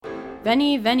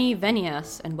Veni, veni,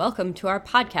 venias, and welcome to our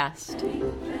podcast.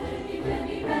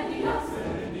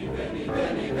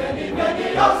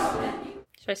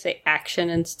 Should I say action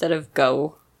instead of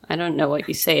go? I don't know what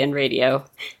you say in radio.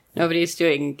 Nobody's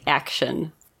doing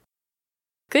action.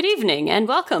 Good evening, and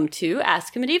welcome to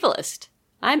Ask a Medievalist.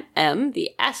 I'm Em, the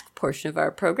Ask portion of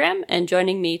our program, and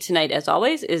joining me tonight, as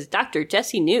always, is Dr.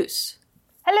 Jessie Noose.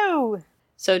 Hello!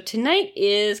 So tonight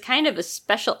is kind of a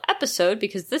special episode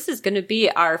because this is going to be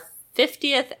our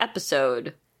 50th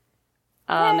episode.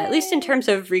 At least in terms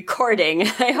of recording.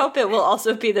 I hope it will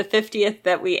also be the 50th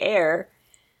that we air.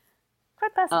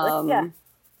 Quite possibly, yeah.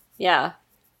 Yeah.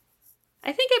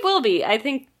 I think it will be. I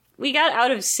think we got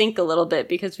out of sync a little bit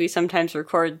because we sometimes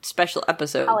record special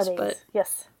episodes. Holidays, but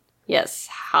yes. Yes,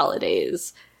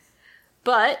 holidays.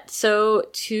 But, so,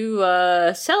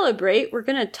 to celebrate, we're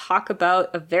going to talk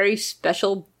about a very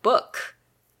special book,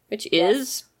 which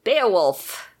is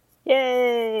Beowulf.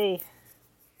 Yay!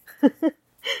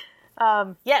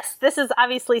 Yes, this is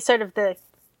obviously sort of the,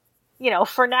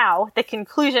 for now, the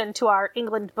conclusion to our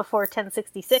England before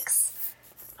 1066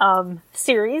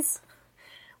 series,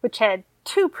 which had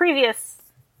two previous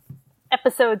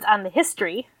episodes on the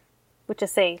history, which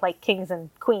is, say, like kings and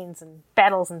queens and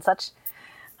battles and such,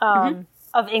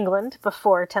 of England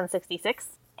before 1066.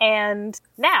 And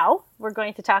now we're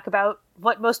going to talk about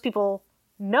what most people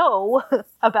know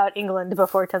about England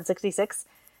before 1066,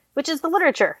 which is the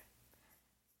literature.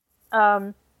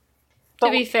 To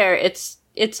be fair, it's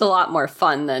a lot more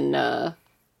fun than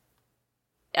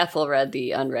Ethelred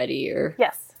the Unready, or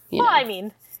yes. Well, I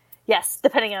mean, yes,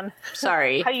 depending on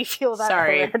sorry how you feel about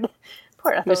Ethelred.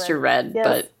 Poor Ethelred. Mr. Red,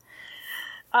 yes.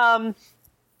 But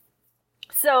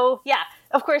so yeah,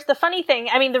 of course, the funny thing,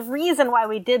 I mean, the reason why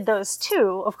we did those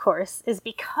two, of course, is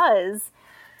because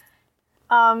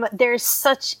there's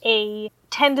such a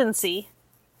tendency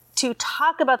to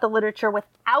talk about the literature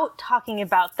without talking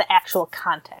about the actual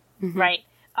content, right?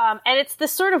 And it's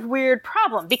this sort of weird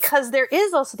problem, because there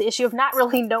is also the issue of not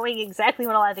really knowing exactly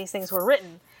when a lot of these things were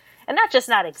written. And not just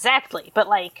not exactly, but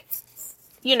like,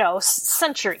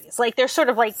 centuries. Like, they're sort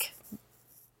of like,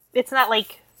 it's not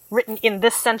like written in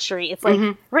this century. It's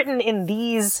like written in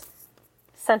these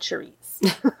centuries.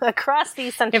 Across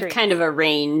these centuries. You have kind of a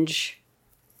range.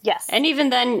 Yes. And even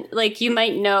then, like, you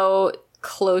might know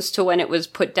close to when it was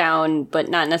put down, but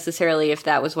not necessarily if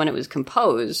that was when it was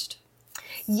composed.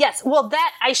 Yes. Well,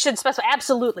 that I should specify.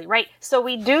 Absolutely, right? So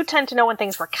we do tend to know when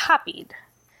things were copied.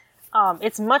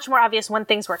 It's much more obvious when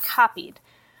things were copied.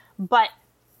 But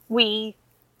we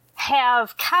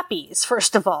have copies,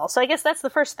 first of all. So I guess that's the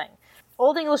first thing.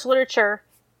 Old English literature,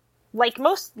 like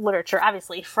most literature,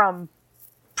 obviously, from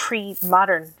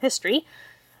pre-modern history,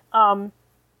 and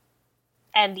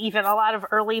even a lot of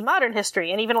early modern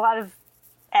history, and even a lot of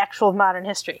actual modern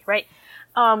history, right?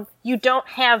 You don't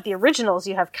have the originals,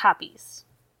 you have copies.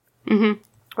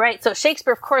 Right? So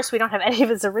Shakespeare, of course, we don't have any of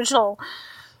his original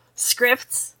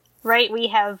scripts, right? We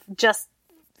have just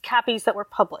copies that were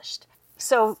published.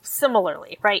 So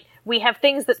similarly, right? We have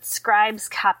things that scribes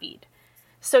copied.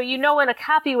 So you know when a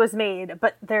copy was made,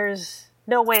 but there's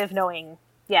no way of knowing,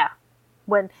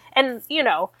 when. And,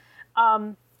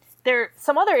 there are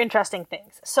some other interesting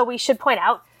things. So we should point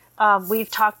out,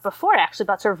 we've talked before, actually,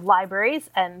 about sort of libraries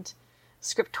and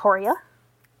scriptoria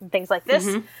and things like this.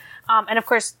 And, of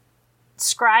course,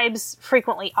 scribes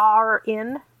frequently are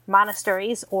in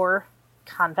monasteries or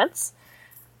convents.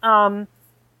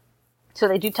 So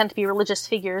they do tend to be religious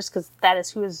figures, because that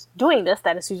is who is doing this.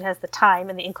 That is who has the time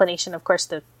and the inclination, of course,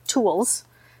 the tools,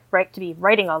 right, to be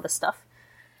writing all this stuff.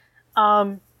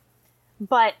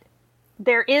 But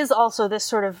there is also this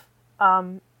sort of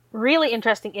really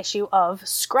interesting issue of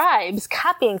scribes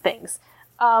copying things.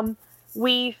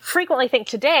 We frequently think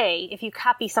today, if you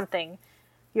copy something,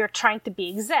 you're trying to be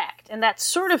exact. And that's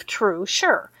sort of true,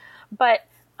 sure. But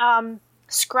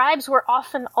scribes were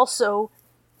often also,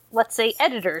 let's say,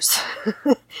 editors.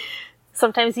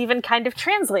 Sometimes even kind of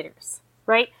translators,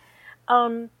 right?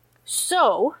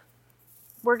 So,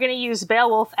 we're going to use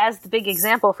Beowulf as the big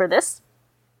example for this.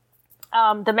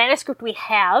 The manuscript we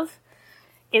have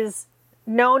is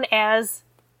known as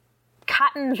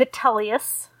Cotton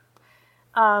Vitellius.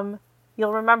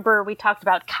 You'll remember we talked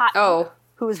about Cotton,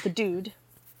 who was the dude,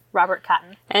 Robert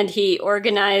Cotton. And he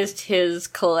organized his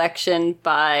collection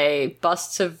by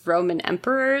busts of Roman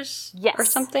emperors? Yes. Or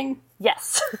something?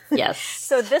 Yes. Yes.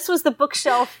 So this was the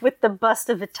bookshelf with the bust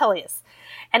of Vitellius.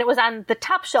 And it was on the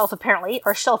top shelf, apparently,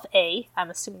 or shelf A. I'm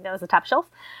assuming that was the top shelf.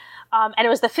 And it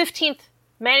was the 15th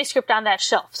manuscript on that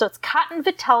shelf. So it's Cotton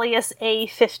Vitellius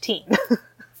A15.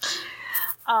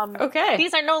 Okay.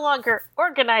 These are no longer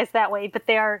organized that way, but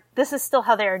this is still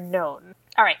how they are known.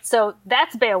 All right, so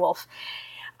that's Beowulf.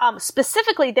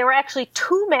 Specifically, there were actually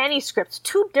two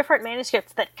different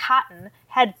manuscripts that Cotton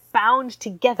had bound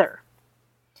together.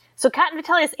 So Cotton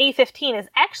Vitellius A15 is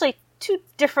actually two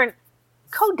different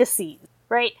codices,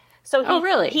 right? So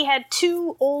really? He had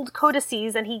two old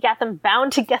codices, and he got them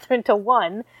bound together into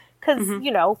one, because,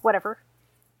 whatever.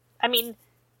 I mean,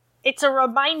 it's a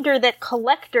reminder that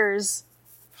collectors,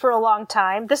 for a long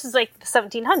time, this is like the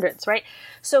 1700s, right?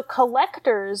 So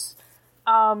collectors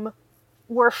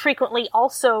were frequently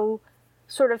also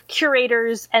sort of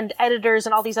curators and editors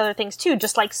and all these other things too,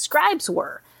 just like scribes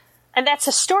were. And that's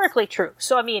historically true.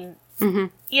 So, I mean,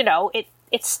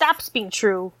 it stops being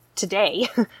true today,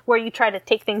 where you try to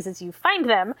take things as you find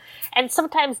them, and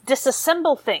sometimes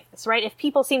disassemble things, right? If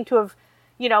people seem to have,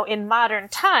 in modern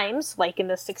times, like in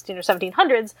the 16 or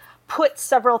 1700s, put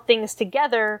several things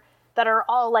together that are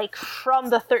all like from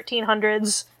the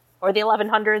 1300s or the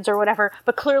 1100s or whatever,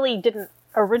 but clearly didn't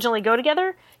originally go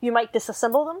together, you might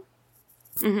disassemble them.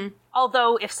 Mm-hmm.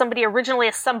 Although if somebody originally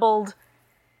assembled,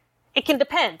 it can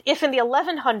depend. If in the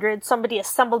 1100s somebody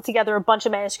assembled together a bunch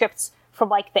of manuscripts from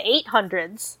like the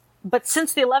 800s, but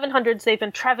since the 1100s they've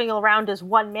been traveling around as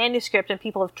one manuscript and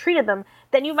people have treated them,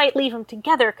 then you might leave them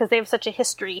together because they have such a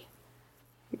history.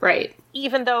 Right.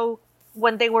 Even though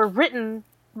when they were written,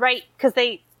 right, because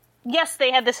they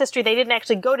had this history, they didn't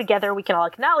actually go together, we can all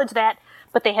acknowledge that,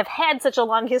 but they have had such a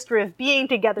long history of being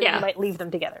together, you might leave them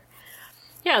together.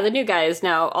 Yeah, the new guy is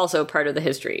now also part of the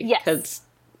history. Yes. Because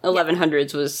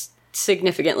 1100s was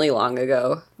significantly long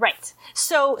ago. Right.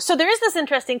 So there is this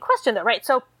interesting question, though, right?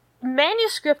 So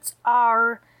manuscripts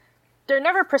they're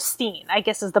never pristine, I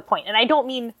guess is the point. And I don't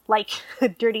mean, like,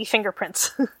 dirty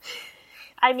fingerprints.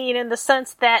 I mean in the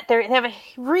sense that they have a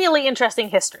really interesting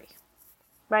history,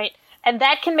 right? And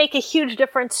that can make a huge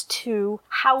difference to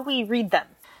how we read them.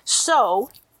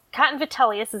 So, Cotton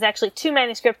Vitellius is actually two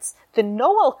manuscripts. The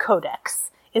Noel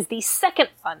Codex is the second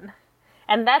one,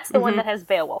 and that's the one that has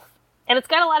Beowulf. And it's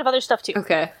got a lot of other stuff, too.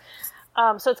 Okay.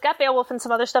 So it's got Beowulf and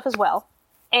some other stuff as well.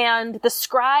 And the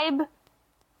scribe,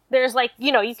 there's like,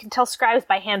 you can tell scribes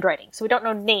by handwriting. So we don't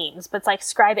know names, but it's like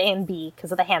scribe A and B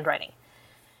because of the handwriting.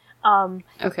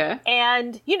 Okay.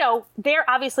 And, they're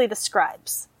obviously the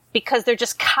scribes because they're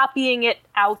just copying it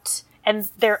out. And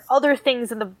there are other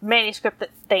things in the manuscript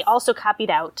that they also copied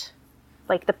out,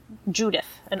 like the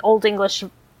Judith, an Old English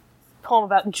poem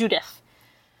about Judith,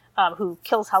 who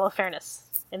kills Holofernes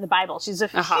in the Bible. She's a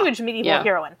huge medieval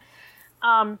heroine.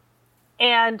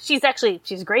 And she's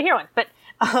a great heroine, but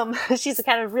she's a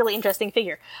kind of really interesting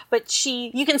figure. But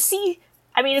you can see,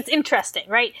 I mean, it's interesting,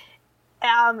 right?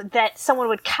 That someone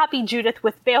would copy Judith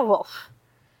with Beowulf,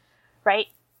 right?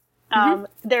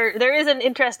 There is an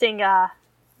interesting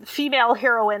female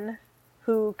heroine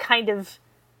who kind of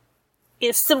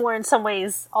is similar in some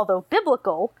ways, although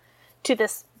biblical, to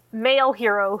this male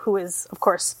hero who is, of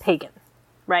course, pagan,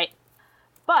 right?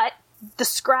 But the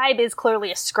scribe is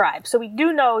clearly a scribe, so we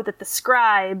do know that the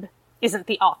scribe isn't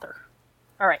the author.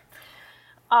 All right.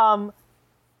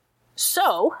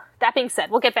 So, that being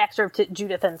said, we'll get back sort of to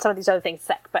Judith and some of these other things in a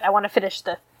sec, but I want to finish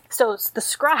so it's the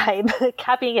scribe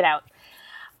copying it out.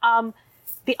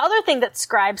 The other thing that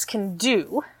scribes can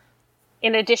do,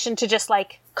 in addition to just,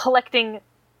 like, collecting,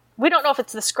 we don't know if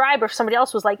it's the scribe or if somebody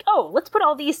else was like, oh, let's put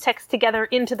all these texts together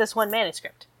into this one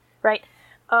manuscript, right?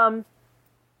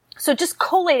 So just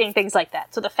collating things like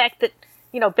that. So the fact that,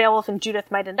 Beowulf and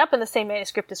Judith might end up in the same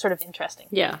manuscript is sort of interesting.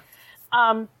 Yeah.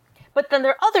 But then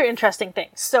there are other interesting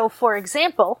things. So, for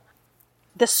example,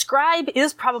 the scribe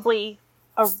is probably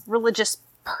a religious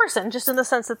person, just in the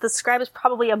sense that the scribe is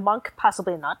probably a monk,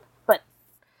 possibly not. But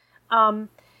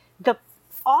the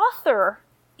author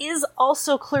is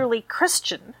also clearly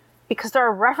Christian, because there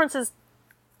are references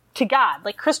to God,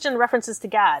 like Christian references to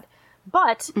God.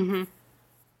 But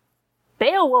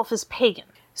Beowulf is pagan.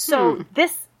 So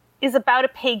this is about a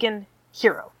pagan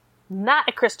hero, not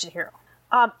a Christian hero.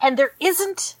 And there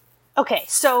isn't... Okay,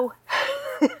 so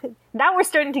now we're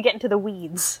starting to get into the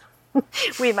weeds,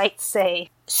 we might say.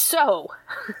 So,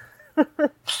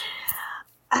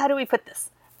 how do we put this?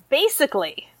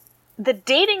 Basically, the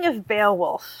dating of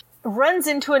Beowulf runs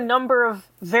into a number of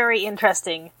very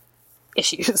interesting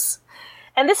issues.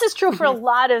 And this is true for a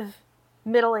lot of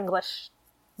Old English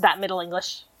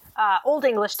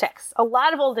texts. A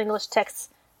lot of Old English texts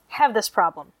have this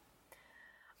problem.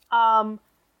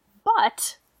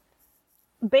 But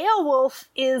Beowulf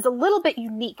is a little bit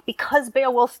unique because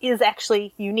Beowulf is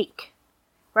actually unique,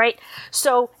 right?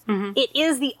 So it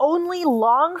is the only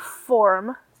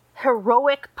long-form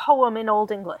heroic poem in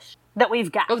Old English that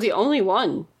we've got. Oh, the only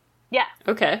one? Yeah.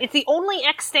 Okay. It's the only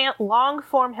extant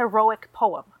long-form heroic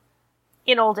poem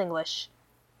in Old English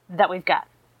that we've got.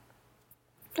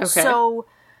 Okay. So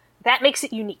that makes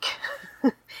it unique.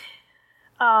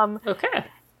 Okay.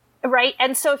 Right?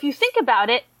 And so if you think about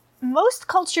it, most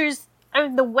cultures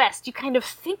in the West, you kind of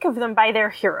think of them by their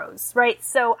heroes, right?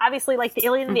 So obviously like the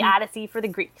Iliad and the Odyssey for the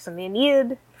Greeks and the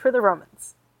Aeneid for the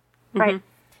Romans, right?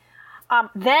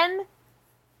 Then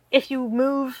if you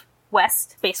move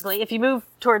west, basically, if you move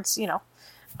towards, you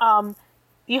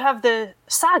have the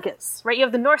sagas, right? You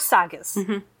have the Norse sagas.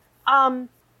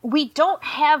 We don't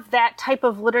have that type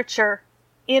of literature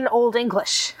in Old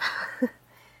English,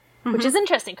 which is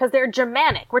interesting because they're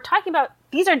Germanic. We're talking about,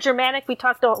 these are Germanic. We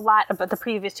talked a lot about the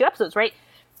previous 2 episodes, right?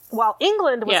 While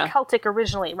England was Celtic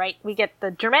originally, right? We get the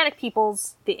Germanic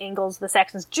peoples, the Angles, the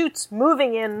Saxons, Jutes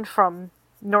moving in from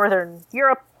Northern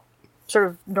Europe, sort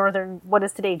of northern, what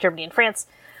is today Germany and France,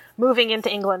 moving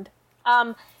into England.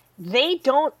 They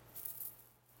don't,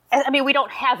 I mean, we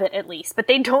don't have it at least, but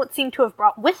they don't seem to have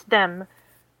brought with them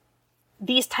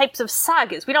these types of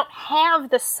sagas. We don't have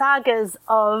the sagas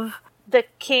of the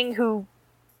king who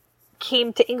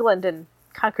came to England and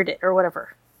conquered it or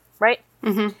whatever, right?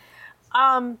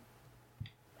 And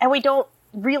we don't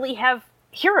really have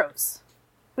heroes.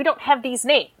 We don't have these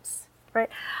names, right?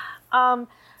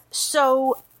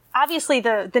 So obviously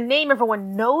the name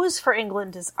everyone knows for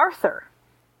England is Arthur.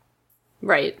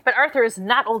 Right. But Arthur is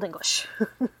not Old English.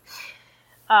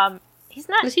 He's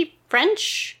not. Was he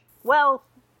French? Well,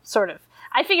 sort of.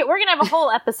 I figure we're going to have a whole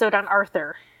episode on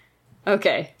Arthur.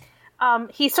 Okay.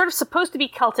 He's sort of supposed to be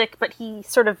Celtic, but he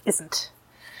sort of isn't.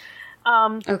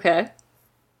 Okay.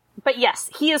 But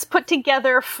yes, he is put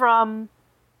together from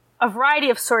a variety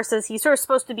of sources. He's sort of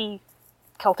supposed to be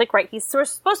Celtic, right? He's sort of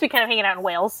supposed to be kind of hanging out in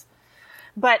Wales.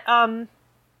 But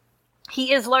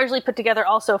he is largely put together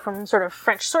also from sort of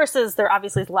French sources. There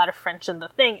obviously is a lot of French in the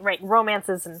thing, right?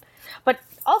 Romances but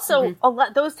also a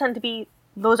lot,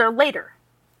 those are later,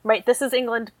 right? This is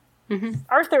England.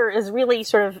 Arthur is really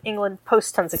sort of England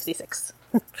post 1066.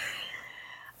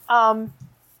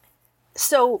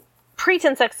 So pre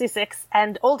 1066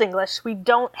 and Old English, we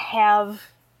don't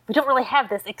really have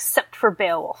this except for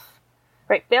Beowulf,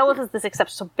 right? Beowulf is this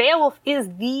exception. So Beowulf is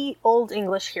the Old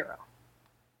English hero.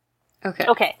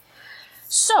 Okay.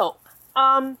 So,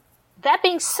 that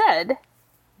being said,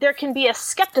 there can be a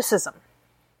skepticism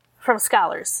from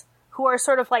scholars who are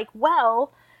sort of like,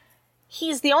 well,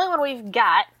 he's the only one we've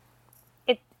got.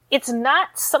 It's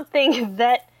not something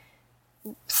that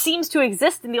seems to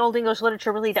exist in the Old English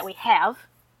literature really that we have.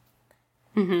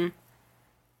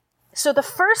 So the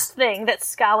first thing that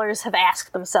scholars have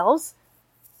asked themselves,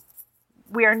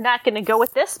 we are not going to go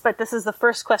with this, but this is the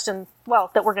first question,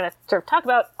 that we're going to sort of talk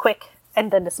about quick and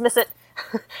then dismiss it.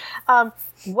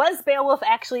 Was Beowulf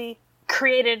actually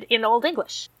created in Old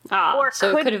English?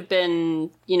 So it could have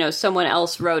been, someone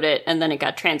else wrote it and then it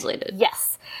got translated.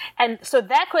 Yes. And so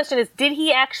that question is,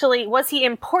 was he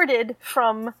imported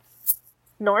from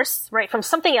Norse, right, from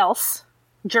something else,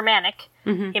 Germanic,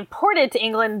 imported to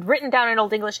England, written down in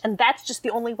Old English, and that's just the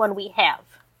only one we have?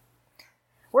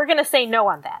 We're going to say no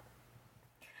on that.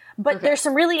 But there's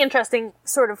some really interesting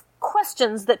sort of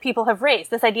questions that people have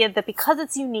raised. This idea that because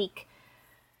it's unique,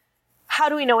 how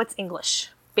do we know it's English,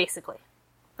 basically?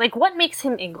 Like, what makes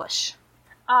him English?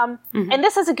 And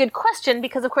this is a good question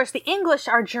because, of course, the English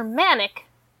are Germanic.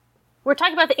 We're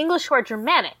talking about the English who are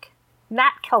Germanic,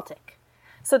 not Celtic.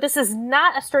 So this is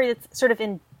not a story that's sort of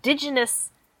indigenous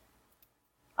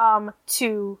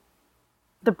to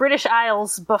the British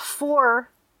Isles before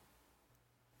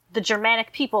the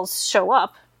Germanic peoples show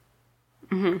up.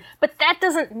 But that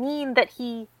doesn't mean that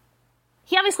he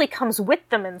obviously comes with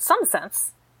them in some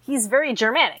sense. He's very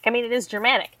Germanic. I mean, it is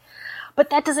Germanic. But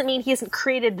that doesn't mean he isn't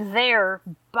created there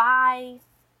by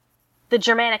the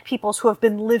Germanic peoples who have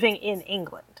been living in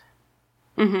England.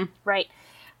 Right?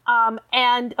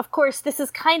 And, of course, this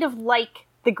is kind of like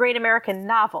the Great American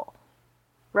Novel,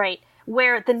 right?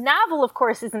 Where the novel, of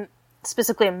course, isn't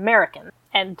specifically American.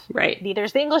 And neither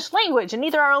is the English language, and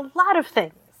neither are a lot of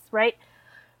things, right?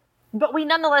 But we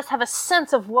nonetheless have a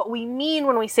sense of what we mean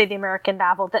when we say the American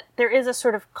novel, that there is a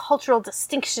sort of cultural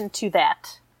distinction to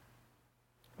that.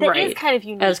 That is kind of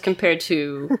unique. As compared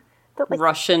to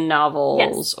Russian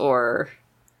novels or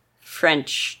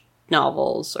French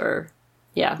novels or,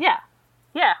 Yeah,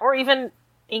 or even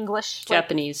English.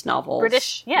 Japanese novels.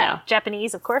 British,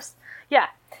 Japanese, of course. Yeah.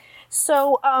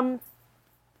 So,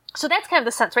 so that's kind of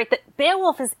the sense, right? That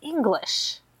Beowulf is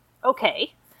English.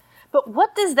 Okay. But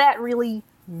what does that really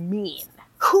mean?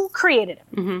 Who created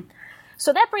him?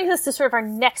 So that brings us to sort of our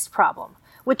next problem,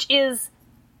 which is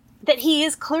that he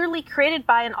is clearly created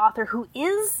by an author who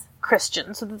is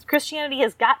Christian, so that Christianity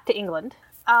has got to England,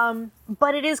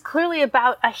 But it is clearly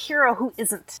about a hero who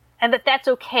isn't, and that's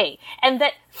okay. And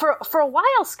that for a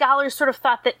while, scholars sort of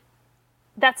thought that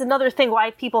that's another thing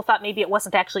why people thought maybe it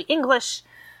wasn't actually English,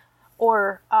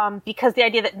 or because the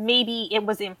idea that maybe it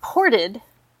was imported,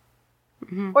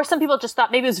 or some people just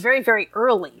thought maybe it was very, very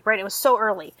early, right? It was so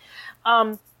early.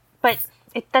 But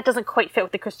that doesn't quite fit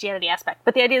with the Christianity aspect.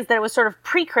 But the idea is that it was sort of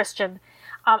pre-Christian,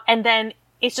 and then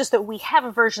it's just that we have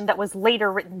a version that was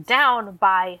later written down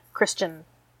by Christian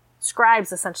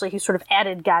scribes, essentially, who sort of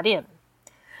added God in.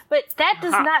 But that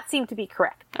does not seem to be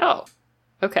correct. Oh,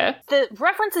 okay. The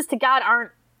references to God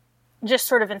aren't just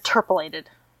sort of interpolated.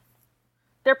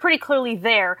 They're pretty clearly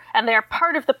there, and they are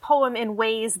part of the poem in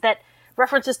ways that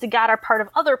references to God are part of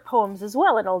other poems as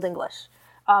well in Old English.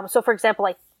 So, for example,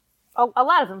 like, a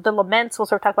lot of them, the laments, we'll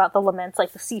sort of talk about the laments,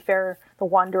 like the seafarer, the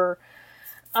wanderer.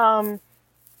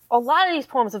 A lot of these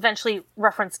poems eventually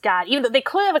reference God, even though they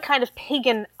clearly have a kind of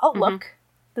pagan outlook,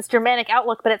 this Germanic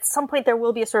outlook, but at some point there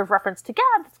will be a sort of reference to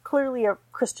God that's clearly a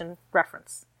Christian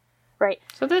reference, right?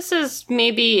 So this is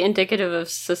maybe indicative of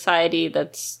society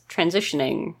that's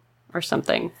transitioning or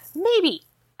something. Maybe.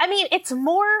 I mean, it's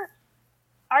more,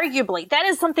 arguably, that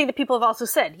is something that people have also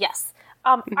said, yes.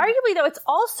 Arguably, though, it's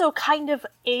also kind of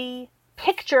a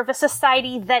picture of a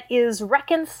society that is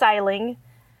reconciling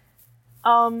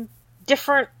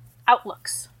different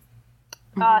outlooks.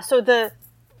 So the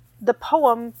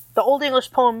poem, the Old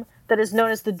English poem that is known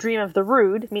as the Dream of the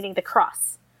Rood, meaning the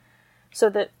cross. So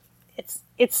that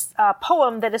it's a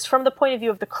poem that is from the point of view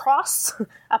of the cross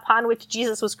upon which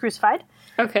Jesus was crucified.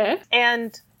 Okay.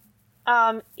 And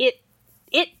it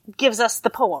gives us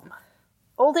the poem.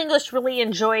 Old English really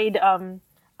enjoyed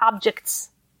objects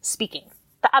speaking.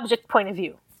 The object point of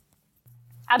view.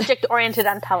 Object-oriented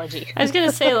ontology. I was going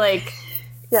to say, like...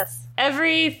 Yes.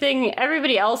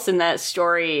 Everybody else in that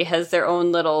story has their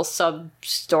own little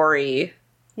sub-story.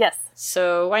 Yes.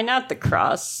 So why not the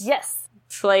cross? Yes.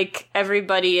 It's like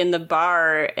everybody in the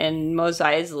bar in Mos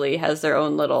Eisley has their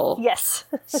own little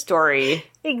story.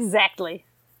 Exactly.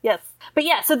 Yes. But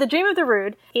yeah, so the Dream of the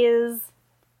Rood is...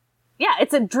 Yeah,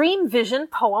 it's a dream vision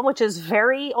poem, which is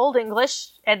very Old English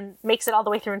and makes it all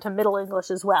the way through into Middle English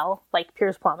as well, like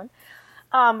Piers Plowman.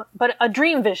 But a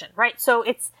dream vision, right? So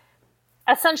it's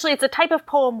essentially, it's a type of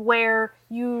poem where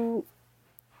you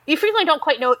frequently don't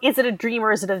quite know, is it a dream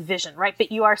or is it a vision, right?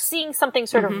 But you are seeing something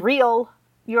sort of real.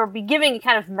 You're giving a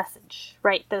kind of message,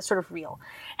 right? That's sort of real.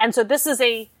 And so this is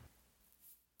a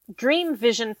dream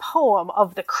vision poem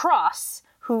of the cross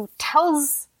who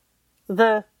tells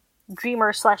the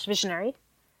dreamer / visionary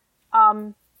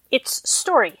its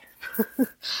story.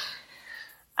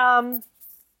 And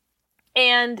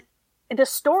the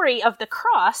story of the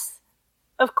cross,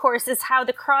 of course, is how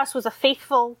the cross was a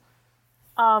faithful,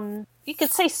 you could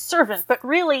say servant, but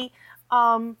really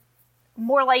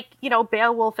more like,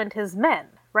 Beowulf and his men,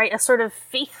 right? A sort of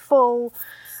faithful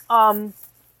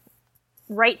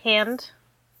right hand,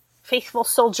 faithful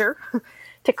soldier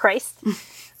to Christ,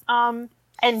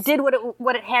 and did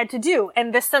what it had to do.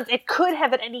 And this sense, it could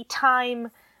have at any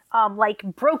time like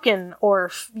broken or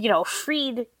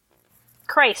freed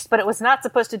Christ, but it was not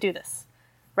supposed to do this,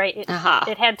 right? It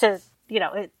had to,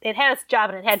 it had its job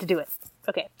and it had to do it.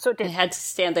 Okay, so it did. It had to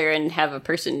stand there and have a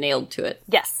person nailed to it.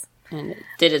 Yes. And it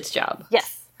did its job.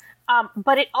 Yes.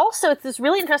 But it's this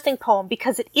really interesting poem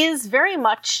because it is very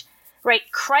much, right,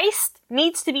 Christ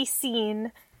needs to be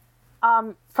seen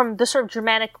from the sort of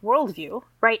Germanic worldview,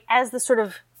 right, as the sort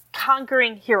of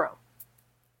conquering hero,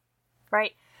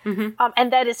 right?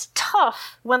 And that is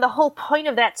tough when the whole point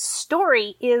of that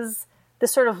story is the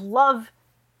sort of love,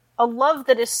 a love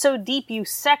that is so deep you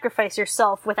sacrifice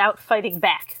yourself without fighting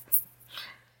back.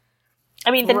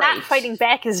 I mean, the not fighting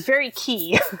back is very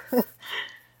key.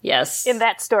 Yes. In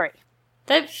that story.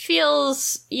 That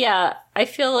feels, I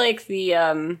feel like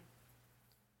the,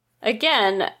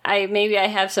 again, I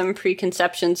have some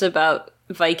preconceptions about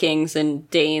Vikings and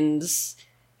Danes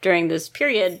during this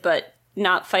period, but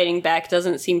not fighting back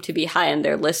doesn't seem to be high on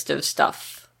their list of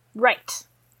stuff. Right.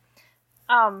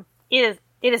 It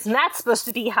is not supposed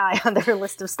to be high on their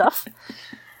list of stuff.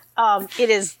 It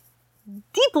is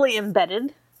deeply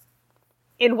embedded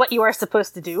in what you are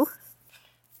supposed to do,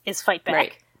 is fight back.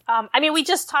 Right. We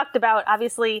just talked about,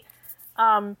 obviously,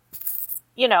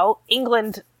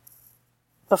 England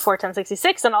before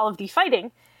 1066 and all of the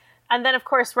fighting. And then, of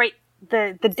course, right,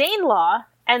 the Danelaw,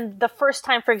 and the first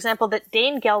time, for example, that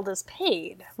Danegeld is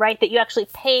paid, right? That you actually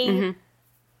pay,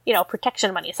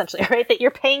 protection money, essentially, right? That you're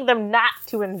paying them not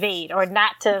to invade or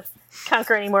not to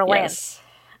conquer any more land. Yes.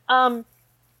 And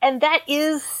that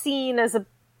is seen as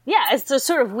it's a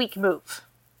sort of weak move.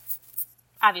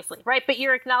 Obviously, right? But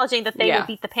you're acknowledging that they would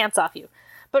beat the pants off you.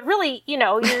 But really,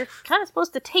 you're kind of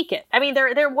supposed to take it. I mean,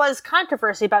 there was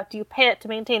controversy about, do you pay it to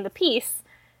maintain the peace?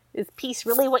 Is peace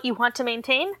really what you want to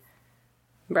maintain?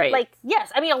 Right. Like,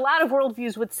 yes. I mean, a lot of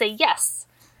worldviews would say yes.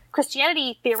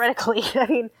 Christianity, theoretically, I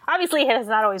mean, obviously it has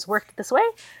not always worked this way.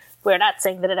 We're not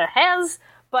saying that it has,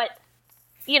 but,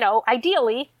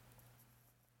 ideally,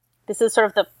 this is sort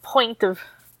of the point of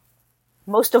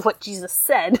most of what Jesus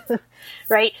said,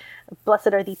 right?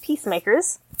 Blessed are the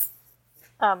peacemakers,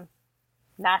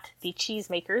 not the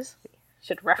cheesemakers. We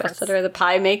should reference. Blessed are the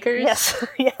pie makers. Yes,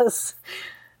 yes.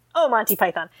 Oh, Monty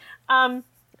Python.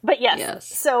 But yes.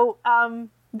 So,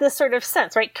 this sort of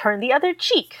sense, right? Turn the other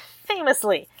cheek,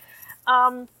 famously.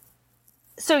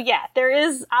 So yeah, there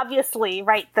is obviously,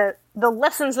 right, the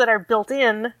lessons that are built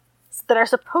in, that are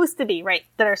supposed to be, right,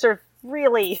 that are sort of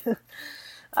really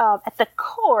at the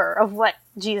core of what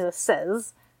Jesus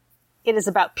says. It is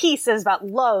about peace, it is about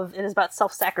love, it is about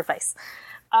self-sacrifice.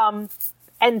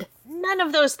 And none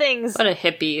of those things... What a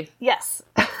hippie. Yes.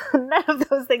 None of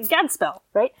those things... Godspell,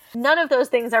 right? None of those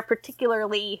things are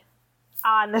particularly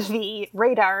on the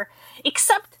radar,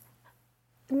 except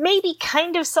maybe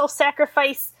kind of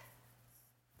self-sacrifice,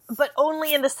 but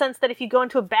only in the sense that if you go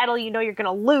into a battle you know you're going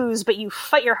to lose, but you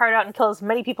fight your heart out and kill as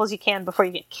many people as you can before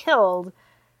you get killed.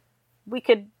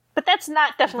 But that's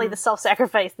not definitely the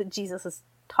self-sacrifice that Jesus is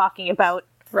talking about.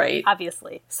 Right.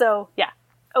 Obviously. So, yeah.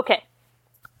 Okay.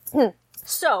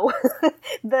 So,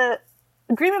 the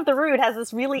Agreement of the Rood has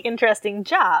this really interesting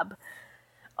job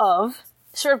of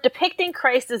sort of depicting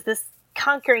Christ as this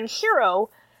conquering hero,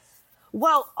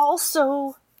 while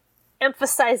also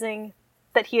emphasizing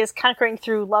that he is conquering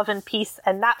through love and peace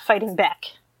and not fighting back.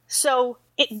 So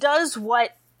it does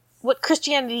what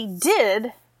Christianity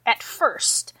did at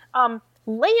first.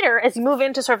 Later, as you move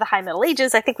into sort of the High Middle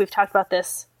Ages, I think we've talked about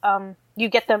this, you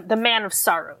get the Man of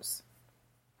Sorrows.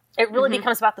 It really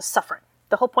becomes about the suffering.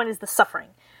 The whole point is the suffering,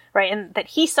 right? And that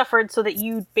he suffered so that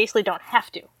you basically don't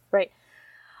have to, right?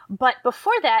 But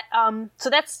before that, so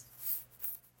that's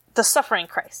the suffering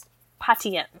Christ.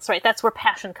 Patiens, right? That's where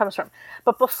passion comes from.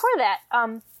 But before that,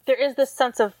 there is this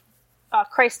sense of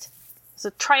Christ as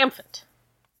a triumphant,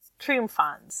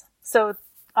 triumphans. So,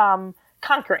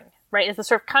 conquering, right? As a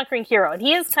sort of conquering hero. And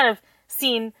he is kind of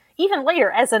seen, even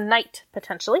later, as a knight,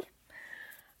 potentially.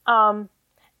 And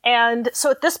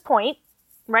so at this point,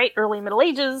 right, early Middle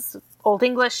Ages, Old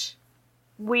English,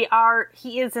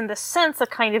 he is in the sense a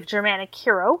kind of Germanic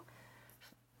hero,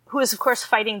 who is, of course,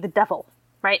 fighting the devil,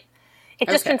 right? It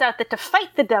just turns out that to fight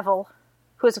the devil,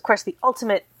 who is, of course, the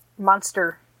ultimate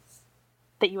monster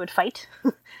that you would fight,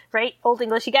 right? Old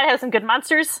English, you gotta have some good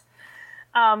monsters.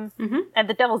 And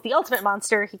the devil's the ultimate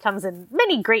monster. He comes in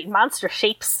many great monster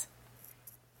shapes.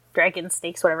 Dragons,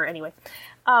 snakes, whatever, anyway.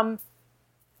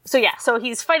 So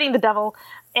he's fighting the devil,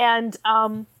 and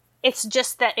it's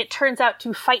just that it turns out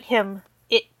to fight him,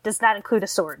 it does not include a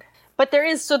sword. But there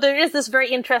is this very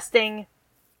interesting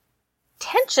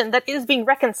tension that is being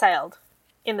reconciled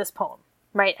in this poem,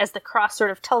 right? As the cross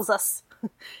sort of tells us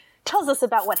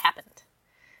about what happened,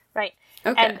 right?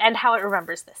 Okay. And how it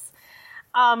remembers this.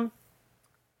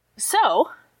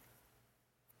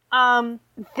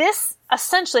 This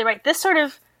essentially, right, this sort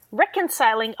of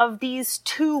reconciling of these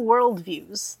two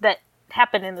worldviews that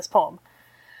happen in this poem,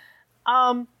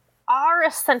 are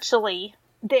essentially,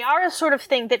 they are a sort of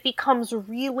thing that becomes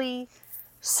really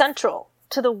central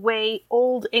to the way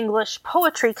Old English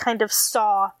poetry kind of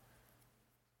saw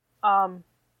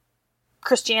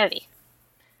Christianity,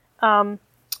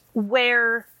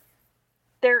 where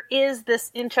there is this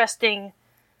interesting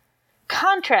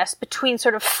contrast between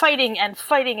sort of fighting and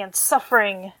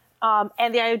suffering,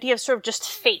 and the idea of sort of just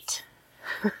fate,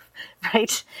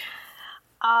 right?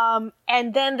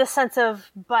 And then the sense of,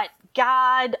 but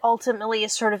God ultimately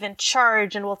is sort of in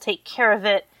charge and will take care of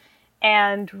it,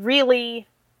 and really,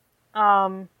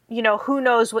 who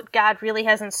knows what God really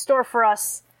has in store for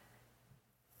us.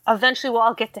 Eventually we'll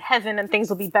all get to heaven and things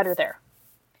will be better there.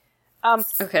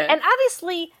 Okay. And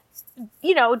obviously,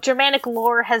 Germanic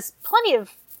lore has plenty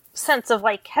of sense of,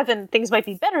 like, heaven, things might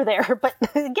be better there, but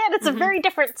again, it's a very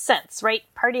different sense, right?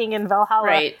 Partying in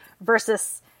Valhalla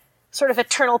versus sort of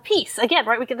eternal peace. Again,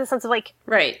 right? We get the sense of, like,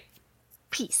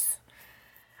 peace.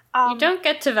 You don't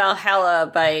get to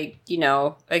Valhalla by,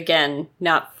 again,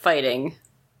 not fighting.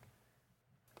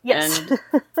 Yes. And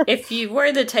if you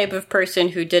were the type of person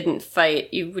who didn't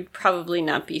fight, you would probably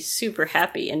not be super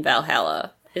happy in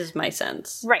Valhalla, is my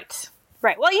sense. Right.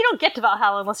 Well, you don't get to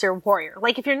Valhalla unless you're a warrior.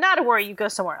 Like, if you're not a warrior, you go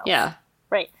somewhere else. Yeah.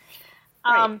 Right.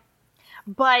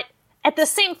 But at the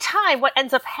same time, what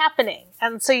ends up happening,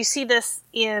 and so you see this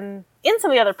in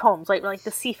some of the other poems, like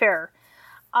the Seafarer,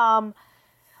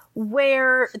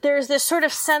 where there's this sort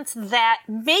of sense that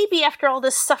maybe after all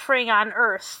this suffering on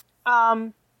Earth,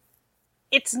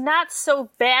 it's not so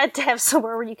bad to have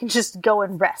somewhere where you can just go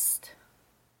and rest.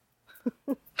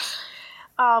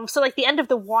 So like the end of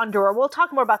The Wanderer, we'll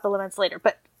talk more about the Laments later,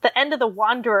 but the end of The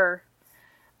Wanderer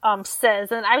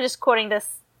says, and I was just quoting this,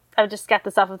 I just got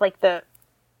this off of like the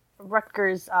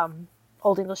Rutgers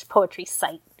Old English Poetry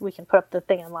site. We can put up the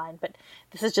thing online, but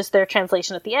this is just their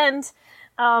translation at the end.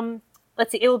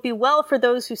 Let's see. It will be well for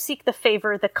those who seek the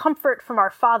favor, the comfort from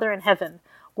our Father in heaven,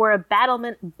 where a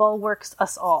battlement bulwarks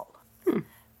us all.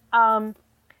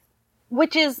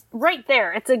 Which is right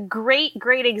there. It's a great,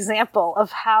 great example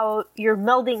of how you're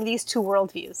melding these two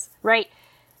worldviews, right?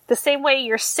 The same way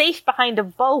you're safe behind a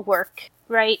bulwark,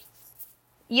 right?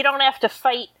 You don't have to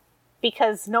fight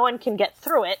because no one can get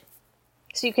through it.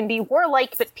 So you can be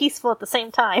warlike but peaceful at the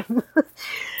same time.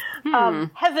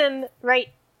 Heaven, right?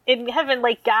 In heaven,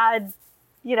 like God,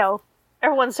 you know,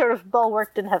 everyone's sort of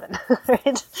bulwarked in heaven,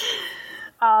 right?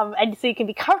 And so you can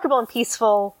be comfortable and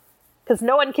peaceful because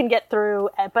no one can get through,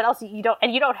 but also you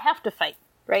don't have to fight,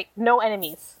 right? No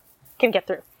enemies can get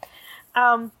through.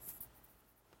 So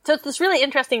it's this really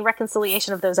interesting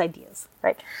reconciliation of those ideas,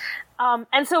 right?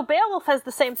 And so Beowulf has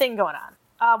the same thing going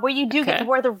on, where you do get,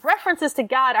 where the references to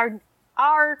God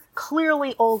are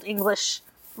clearly Old English,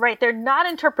 right? They're not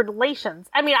interpolations.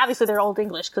 I mean, obviously they're Old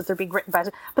English because they're being written by,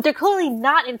 but they're clearly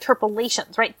not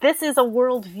interpolations, right? This is a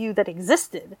worldview that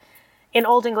existed in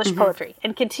Old English poetry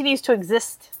and continues to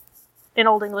exist in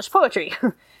Old English poetry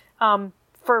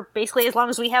for basically as long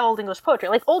as we have Old English poetry.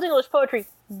 Like Old English poetry,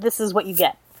 this is what you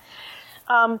get.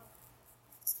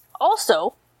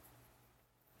 Also,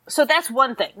 so that's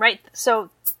one thing, right? So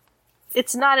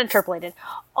it's not interpolated.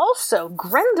 Also,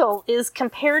 Grendel is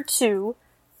compared to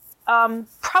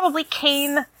probably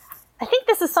Cain. I think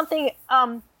this is something,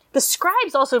 the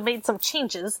scribes also made some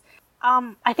changes.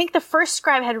 I think the first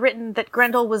scribe had written that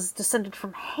Grendel was descended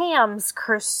from Ham's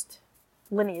cursed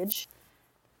lineage.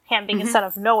 Ham being a son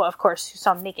of Noah, of course, who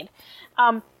saw him naked.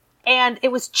 And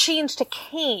it was changed to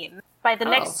Cain by the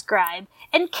next scribe.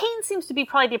 And Cain seems to be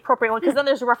probably the appropriate one, because then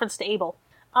there's a reference to Abel.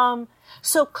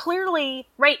 So clearly,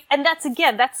 right, and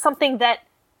that's something that,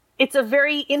 it's a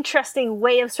very interesting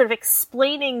way of sort of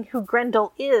explaining who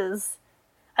Grendel is.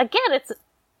 Again, it's,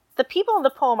 the people in the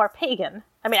poem are pagan.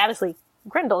 I mean, obviously,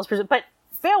 Grendel is, but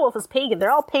Beowulf is pagan. They're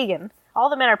all pagan. All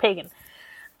the men are pagan.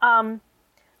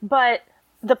 But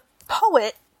the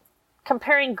poet,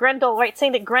 comparing Grendel, right,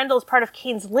 saying that Grendel is part of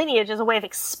Cain's lineage as a way of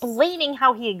explaining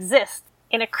how he exists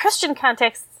in a Christian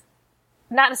context,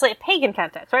 not necessarily a pagan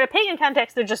context, right? A pagan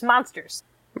context, they're just monsters.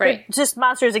 Right. Just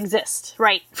monsters exist,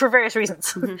 right, for various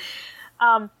reasons.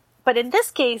 But in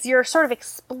this case, you're sort of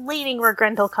explaining where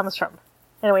Grendel comes from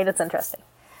in a way that's interesting.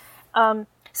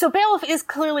 So Beowulf is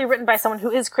clearly written by someone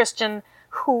who is Christian,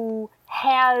 who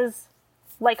has,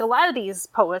 like a lot of these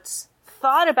poets,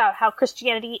 thought about how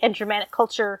Christianity and Germanic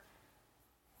culture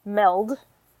meld,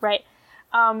 right?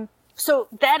 So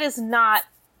that is not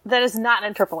an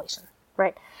interpolation,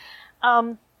 right?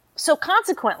 So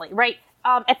consequently, right,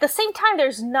 at the same time,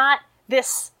 there's not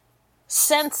this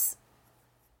sense,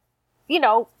 you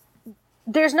know,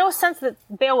 there's no sense that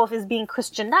Beowulf is being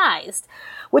Christianized,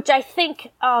 which I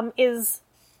think is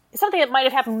something that might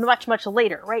have happened much, much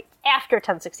later, right? After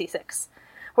 1066,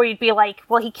 where you'd be like,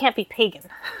 well, he can't be pagan.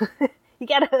 You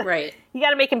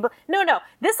gotta make him... No.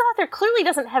 This author clearly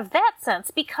doesn't have that sense,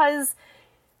 because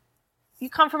you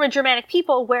come from a Germanic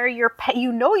people where you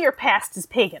know your past is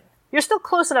pagan. You're still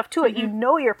close enough to it. You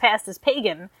know your past is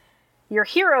pagan. Your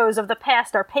heroes of the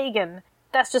past are pagan.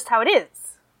 That's just how it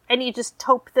is. And you just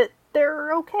hope that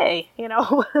they're okay, you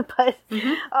know? But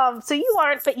so you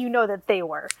aren't, but you know that they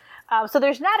were. So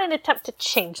there's not an attempt to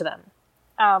change them.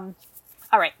 All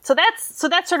right. So that's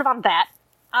sort of on that.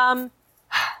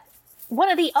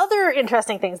 One of the other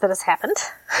interesting things that has happened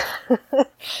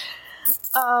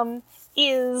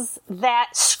is that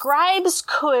scribes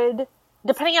could,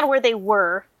 depending on where they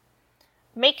were,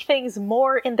 make things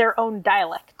more in their own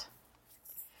dialect.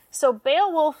 So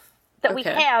Beowulf that we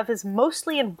have is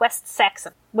mostly in West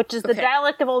Saxon, which is the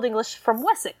dialect of Old English from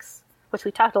Wessex, which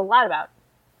we talked a lot about,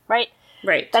 right?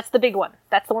 Right. That's the big one.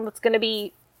 That's the one that's going to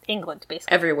be England,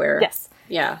 basically. Everywhere. Yes.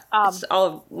 Yeah. It's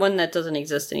all one that doesn't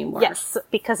exist anymore. Yes,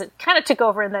 because it kind of took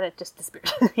over and then it just disappeared.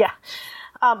 Yeah.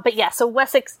 But yeah, so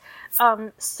Wessex,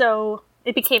 so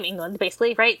it became England,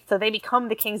 basically, right? So they become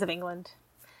the kings of England.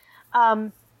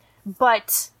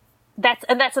 But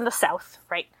that's in the south,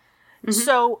 right?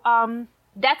 So,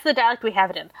 that's the dialect we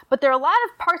have it in. But there are a lot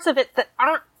of parts of it that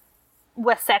aren't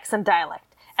West Saxon dialect.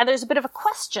 And there's a bit of a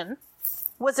question.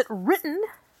 Was it written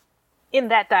in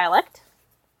that dialect?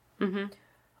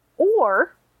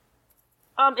 Or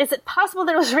is it possible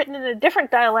that it was written in a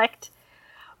different dialect,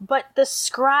 but the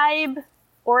scribe,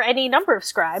 or any number of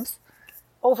scribes,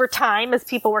 over time, as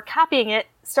people were copying it,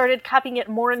 started copying it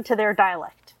more into their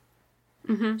dialect?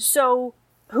 Mm-hmm. So,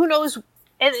 who knows?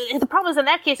 And the problem is, in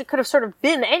that case, it could have sort of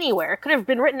been anywhere. It could have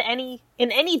been written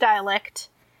in any dialect,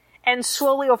 and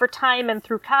slowly over time and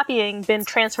through copying, been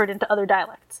transferred into other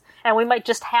dialects. And we might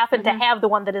just happen to have the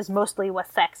one that is mostly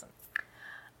West Saxon.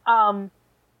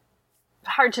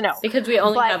 Hard to know. Because we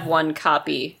only have one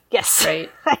copy. Yes.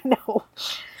 Right? I know.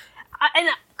 And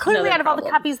clearly Another out of all the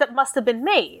copies that must have been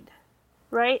made,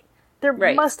 right? There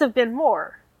must have been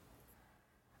more.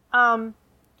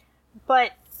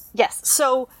 But, yes.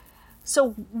 So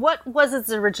what was its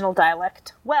original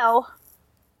dialect? Well,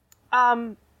 I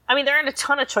mean, there aren't a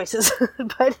ton of choices,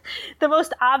 but the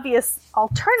most obvious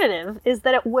alternative is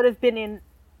that it would have been in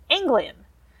Anglian.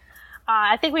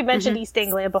 I think we mentioned East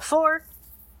Anglia before.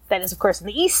 That is, of course, in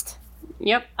the east.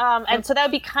 Yep. And so that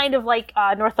would be kind of like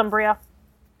Northumbria,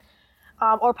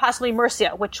 or possibly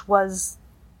Mercia, which was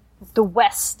the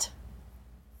west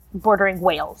bordering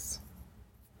Wales.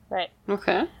 Right.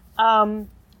 Okay.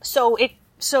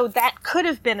 So that could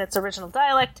have been its original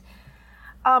dialect.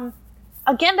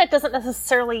 Again, that doesn't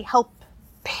necessarily help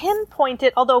pinpoint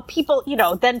it, although people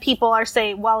are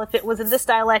saying, well, if it was in this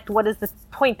dialect, what is the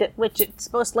point at which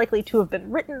it's most likely to have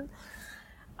been written?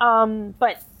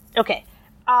 But, okay.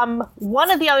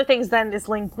 One of the other things then is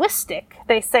linguistic.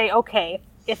 They say, okay,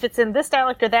 if it's in this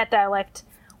dialect or that dialect,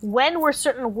 when were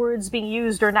certain words being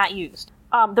used or not used?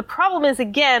 The problem is,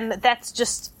 again, that's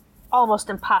just almost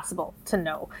impossible to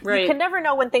know. Right. You can never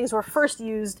know when things were first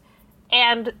used,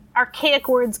 and archaic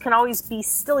words can always be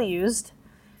still used.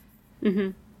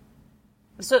 Mm-hmm.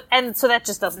 So that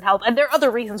just doesn't help. And there are other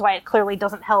reasons why it clearly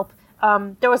doesn't help.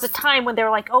 There was a time when they were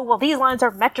like, oh, well, these lines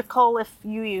are metrical if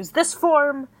you use this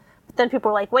form. But then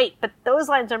people were like, wait, but those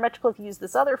lines are metrical if you use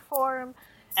this other form.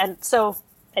 And so,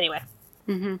 anyway.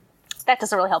 Mm-hmm. That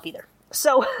doesn't really help either.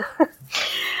 So,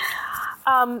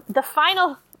 the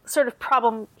final sort of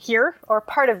problem here, or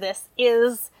part of this,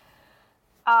 is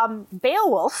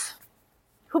Beowulf,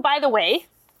 who, by the way,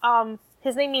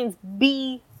 his name means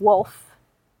Bee-wolf,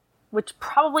 which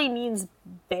probably means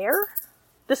bear.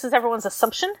 This is everyone's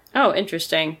assumption. Oh,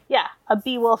 interesting. Yeah, a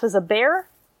bee-wolf is a bear.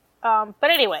 But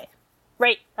anyway,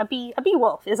 right, a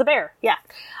bee-wolf is a bear, yeah.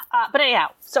 But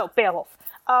anyhow, so Beowulf.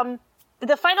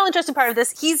 The final interesting part of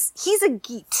this, he's a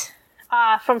Geat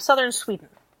from southern Sweden.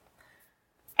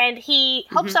 And he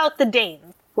helps out the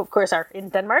Danes, who of course are in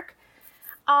Denmark.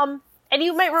 And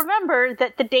you might remember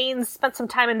that the Danes spent some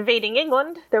time invading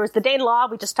England. There was the Danelaw,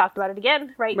 we just talked about it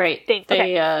again, right? Right.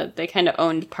 They kind of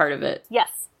owned part of it.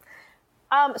 Yes.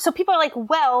 So people are like,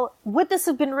 well, would this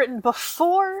have been written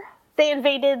before they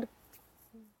invaded,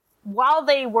 while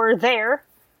they were there,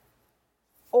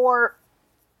 or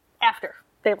after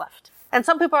they left? And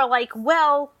some people are like,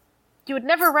 well, you would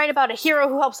never write about a hero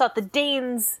who helps out the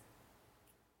Danes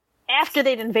after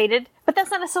they'd invaded, but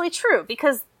that's not necessarily true,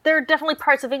 because there are definitely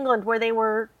parts of England where they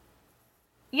were,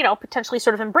 potentially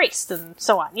sort of embraced and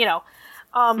so on,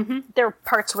 There are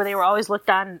parts where they were always looked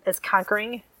on as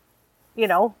conquering,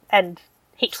 and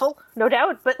hateful, no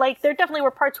doubt, but, there definitely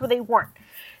were parts where they weren't.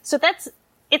 So that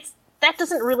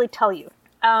doesn't really tell you.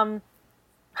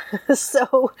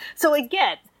 So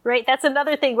again, right, that's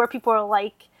another thing where people are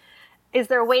like, is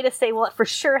there a way to say, well, it for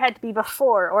sure had to be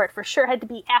before, or it for sure had to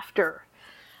be after?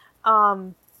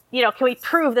 Can we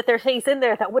prove that there are things in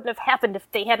there that wouldn't have happened if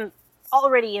they hadn't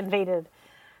already invaded?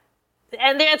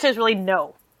 And the answer is really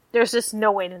no. There's just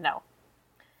no way to know.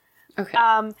 Okay.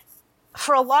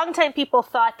 For a long time, people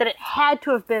thought that it had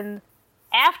to have been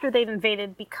after they'd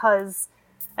invaded because,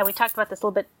 and we talked about this a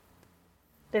little bit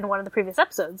in one of the previous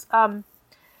episodes,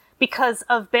 because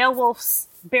of Beowulf's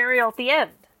burial at the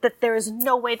end, that there is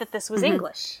no way that this was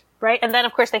English, right? And then,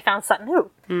 of course, they found Sutton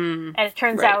Hoo. And it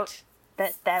turns out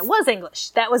that was English.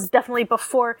 That was definitely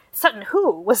before, Sutton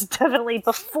Hoo was definitely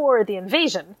before the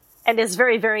invasion, and is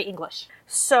very, very English.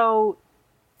 So,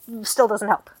 still doesn't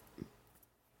help.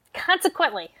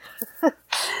 Consequently,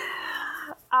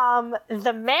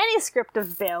 the manuscript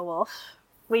of Beowulf,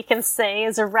 we can say,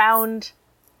 is around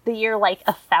the year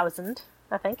 1000,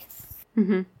 I think.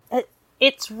 Mm-hmm.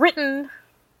 It's written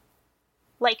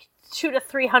 200 to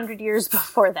 300 years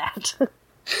before that.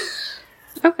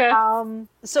 Okay.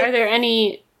 So are there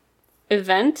any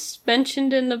events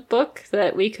mentioned in the book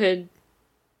that we could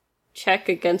check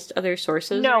against other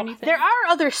sources or anything? There are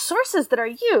other sources that are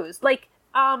used.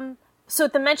 So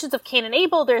the mentions of Cain and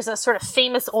Abel, there's a sort of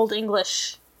famous Old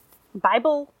English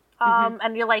Bible.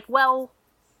 And you're like, well,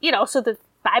 so the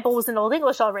Bible was in Old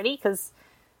English already because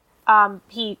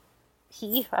he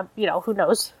he, who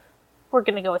knows? We're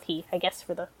going to go with he, I guess,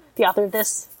 for the author of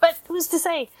this. But who's to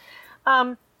say?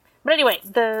 But anyway,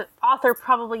 the author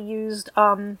probably used,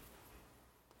 or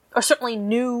certainly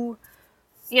knew,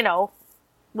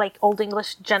 like Old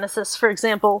English Genesis, for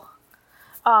example,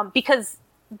 because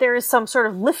there is some sort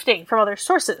of lifting from other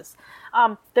sources.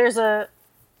 There's a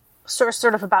source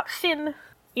sort of about Finn,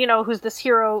 who's this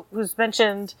hero who's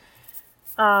mentioned,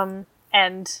 and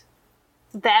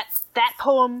that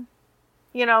poem,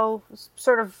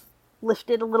 sort of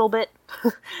lifted a little bit.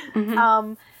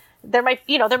 Mm-hmm. There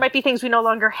might be things we no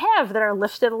longer have that are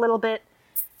lifted a little bit.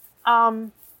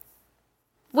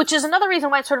 Which is another reason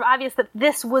why it's sort of obvious that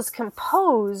this was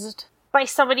composed by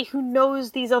somebody who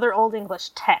knows these other Old English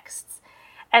texts,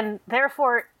 and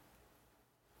therefore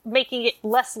making it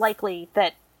less likely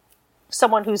that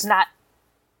someone who's not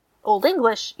Old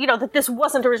English, that this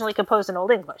wasn't originally composed in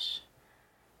Old English,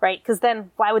 right? Because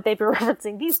then why would they be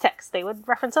referencing these texts? They would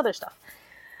reference other stuff.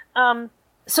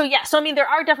 So I mean, there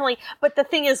are definitely, but the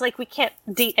thing is, like, we can't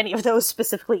date any of those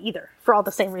specifically either, for all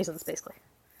the same reasons, basically.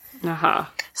 Uh-huh.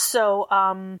 So,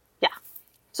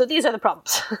 So these are the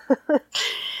problems.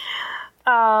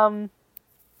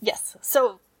 Yes.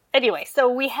 So, anyway, so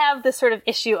we have this sort of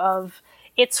issue of,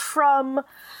 it's from,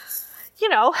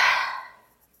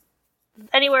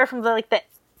 anywhere from the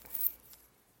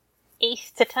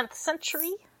 8th to 10th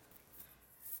century.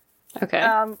 Okay.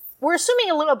 We're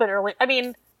assuming a little bit early. I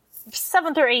mean,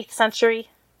 7th or 8th century,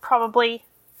 probably.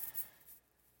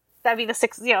 That'd be the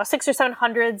 6 or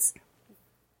 700s.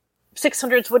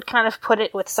 600s would kind of put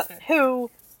it with Sutton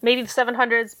Hoo. Maybe the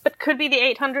 700s, but could be the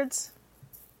 800s.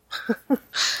 Could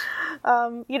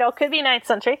be 9th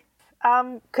century.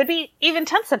 Could be even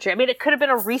 10th century. I mean, it could have been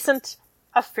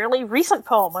a fairly recent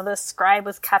poem when the scribe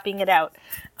was copying it out.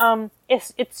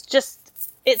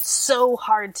 It's so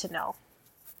hard to know.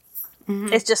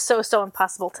 Mm-hmm. It's just so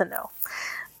impossible to know.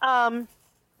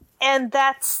 And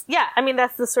that's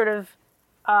the sort of,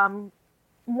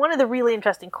 one of the really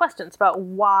interesting questions about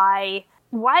why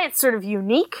it's sort of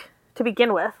unique to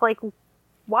begin with. Like,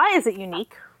 why is it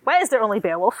unique? Why is there only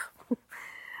Beowulf?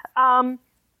 And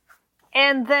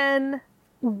then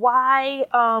why,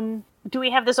 do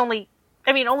we have this only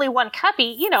one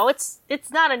copy?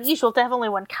 It's not unusual to have only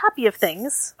one copy of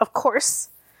things, of course.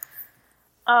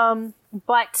 And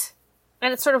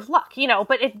it's sort of luck,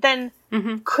 but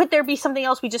could there be something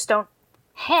else we just don't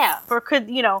have? Or could,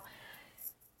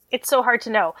 it's so hard to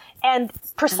know. And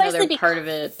precisely another part of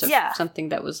it, something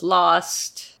that was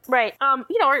lost. Right. Or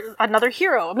another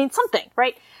hero. I mean, something,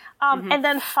 right? And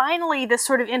then finally, this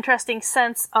sort of interesting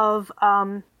sense of,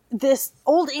 this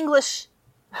Old English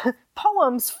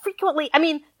poems frequently,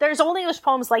 there's Old English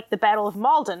poems like the Battle of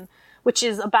Maldon, which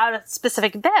is about a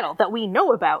specific battle that we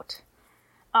know about.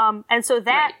 And so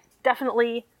that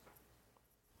definitely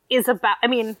is about,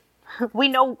 we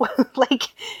know,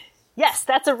 yes,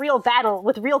 that's a real battle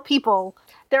with real people.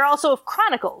 There are also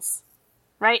chronicles,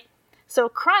 right? So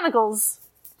chronicles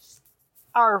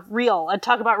are real and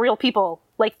talk about real people,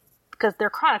 because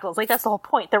they're chronicles. That's the whole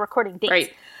point. They're recording dates.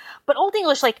 Right. But Old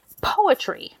English,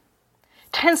 poetry,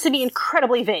 tends to be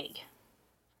incredibly vague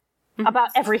about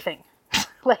everything.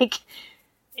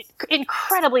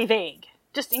 Incredibly vague.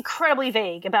 Just incredibly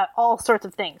vague about all sorts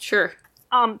of things. Sure.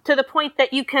 To the point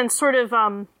that you can sort of,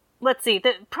 let's see,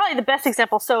 probably the best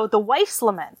example, so the Wife's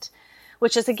Lament,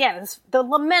 which is, again, the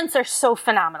laments are so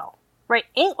phenomenal, right?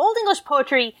 Old English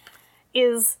poetry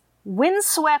is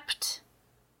windswept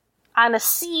on a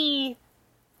sea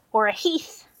or a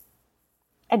heath,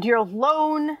 and you're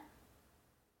alone,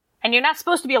 and you're not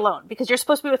supposed to be alone, because you're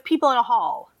supposed to be with people in a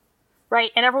hall,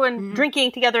 right? And everyone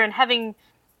drinking together and having,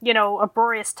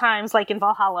 uproarious times like in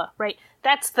Valhalla, right?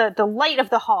 That's the light of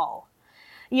the hall.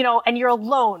 And you're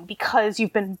alone because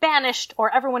you've been banished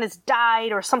or everyone has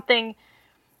died or something.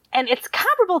 And it's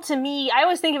comparable to me. I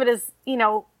always think of it as,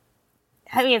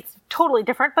 it's totally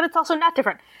different, but it's also not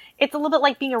different. It's a little bit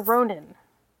like being a Ronin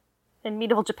in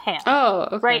medieval Japan. Oh,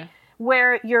 okay. Right?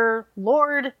 Where your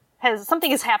lord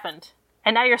something has happened,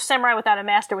 and now you're a samurai without a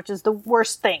master, which is the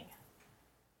worst thing.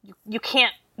 You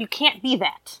can't be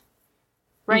that.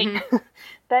 Right? Mm-hmm.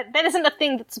 That isn't a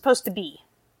thing that's supposed to be.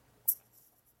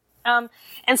 And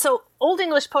so Old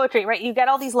English poetry, right, you've got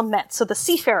all these laments. So the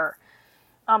seafarer,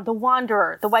 the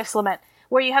wanderer, the Wife's Lament,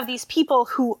 where you have these people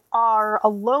who are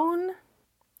alone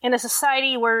in a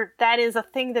society where that is a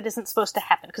thing that isn't supposed to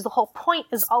happen. Because the whole point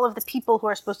is all of the people who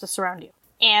are supposed to surround you.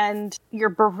 And you're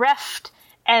bereft,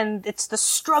 and it's the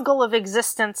struggle of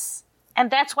existence.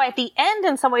 And that's why at the end,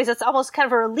 in some ways, it's almost kind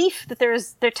of a relief that there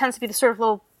tends to be this sort of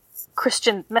little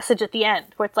Christian message at the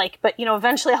end, where it's but,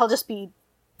 eventually I'll just be,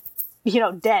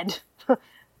 dead.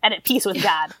 and at peace with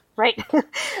God, right?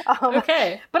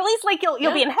 Okay. But at least like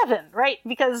you'll be in heaven, right?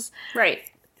 Because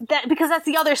that's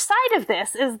the other side of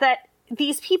this, is that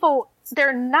these people,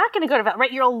 they're not going to go to Valhalla,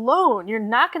 right? You're alone. You're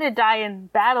not going to die in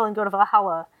battle and go to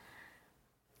Valhalla.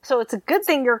 So it's a good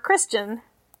thing you're a Christian,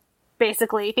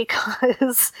 basically,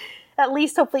 because at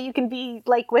least hopefully you can be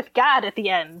like with God at the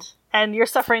end and your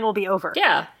suffering will be over.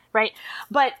 Yeah. Right?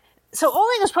 But so Old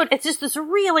English poetry, it's just this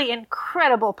really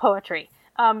incredible poetry.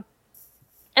 And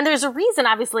there's a reason,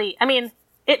 obviously. I mean,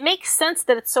 it makes sense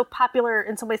that it's so popular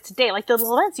in some ways today. Like the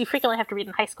laments you frequently have to read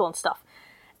in high school and stuff.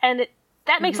 And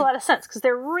that makes a lot of sense because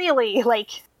they're really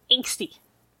like angsty.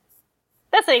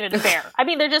 That's not even fair. I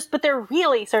mean, they're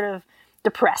really sort of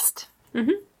depressed.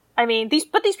 Mm-hmm. I mean, these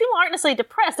people aren't necessarily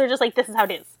depressed. They're just like, this is how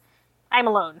it is. I'm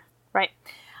alone, right?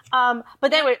 But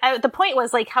then the point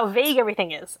was like how vague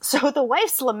everything is. So the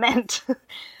wife's lament,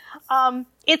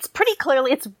 it's pretty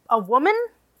clearly, it's a woman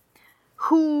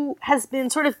who has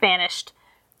been sort of banished.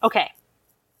 Okay.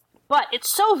 But it's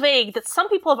so vague that some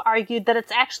people have argued that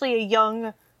it's actually a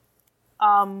young,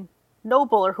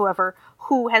 noble or whoever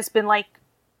who has been like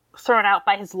thrown out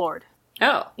by his lord.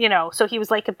 Oh. You know, so he was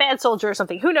like a bad soldier or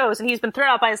something. Who knows? And he's been thrown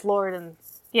out by his lord and,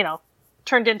 you know,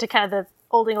 turned into kind of the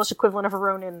Old English equivalent of a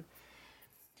Ronin.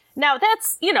 Now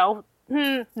that's, you know,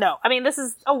 no. I mean, this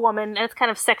is a woman, and it's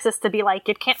kind of sexist to be like,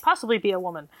 it can't possibly be a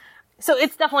woman. So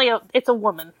it's definitely it's a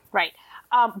woman, right?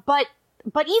 But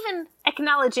even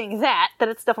acknowledging that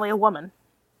it's definitely a woman,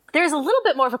 there's a little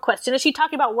bit more of a question. Is she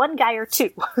talking about one guy or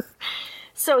two?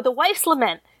 So the wife's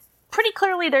lament, pretty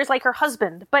clearly there's like her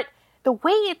husband, but the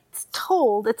way it's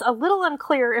told, it's a little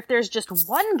unclear if there's just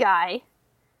one guy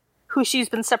who she's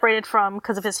been separated from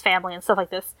because of his family and stuff like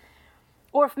this,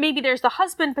 or if maybe there's the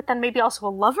husband, but then maybe also a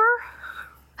lover.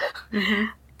 Mm-hmm.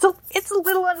 So it's a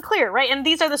little unclear, right? And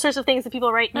these are the sorts of things that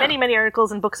people write many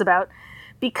articles and books about,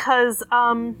 because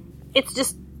it's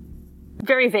just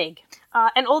very vague.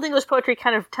 And Old English poetry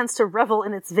kind of tends to revel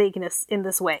in its vagueness in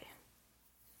this way,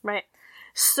 right?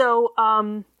 So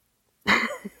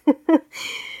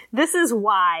this is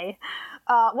why,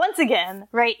 once again,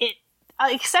 right,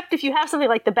 except if you have something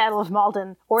like the Battle of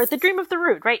Maldon or the Dream of the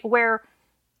Rood, right, where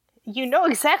you know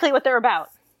exactly what they're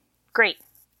about. Great.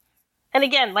 And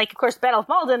again, like, of course, Battle of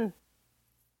Maldon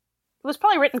was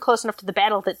probably written close enough to the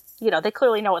battle that, you know, they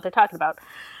clearly know what they're talking about.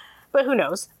 But who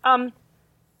knows?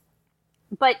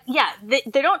 But yeah,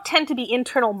 they don't tend to be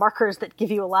internal markers that give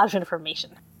you a lot of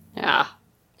information. Yeah.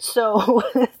 So,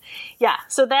 yeah,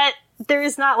 so that there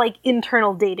is not like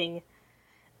internal dating,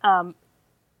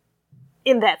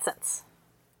 in that sense.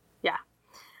 Yeah.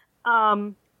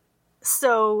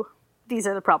 So these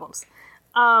are the problems.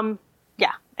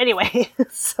 Yeah. Anyway,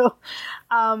 so,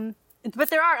 but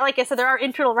there are, like I said, there are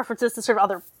internal references to sort of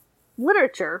other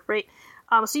literature, right?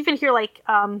 So you can hear like,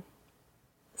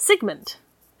 Sigmund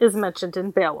is mentioned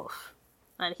in Beowulf,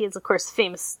 and he is, of course,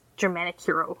 famous Germanic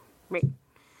hero, right?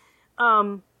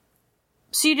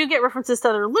 So you do get references to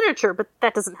other literature, but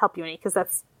that doesn't help you any, because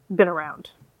that's been around,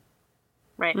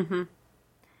 right?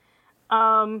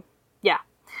 Mm-hmm. Yeah.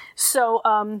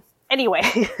 So, anyway,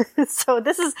 so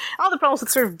this is all the problems with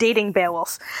sort of dating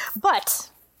Beowulf. But,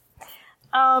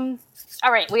 all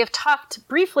right, we've talked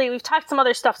some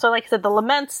other stuff. So like I said, the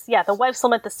laments, yeah, the wife's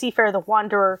lament, the seafarer, the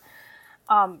wanderer,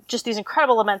 just these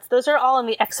incredible laments. Those are all in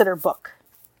the Exeter book,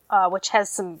 which has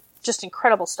some just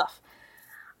incredible stuff.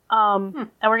 And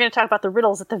we're going to talk about the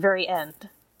riddles at the very end.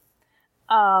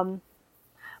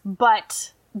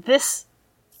 But this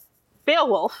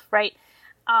Beowulf, right,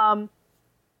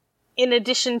 in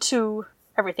addition to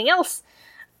everything else,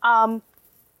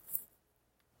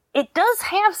 it does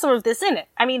have some of this in it.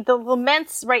 I mean, the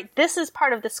laments, right, this is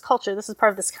part of this culture, this is part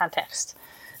of this context.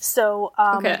 So,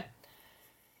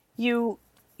 you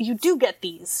do get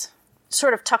these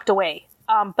sort of tucked away.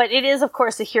 But it is, of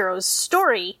course, a hero's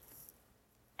story.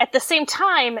 At the same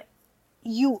time,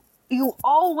 you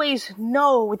always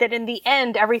know that in the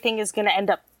end, everything is going to end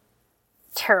up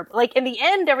terrible. Like, in the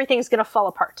end, everything is going to fall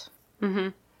apart. Mm-hmm.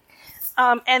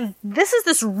 And this is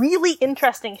this really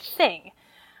interesting thing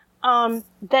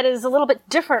that is a little bit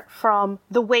different from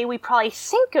the way we probably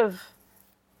think of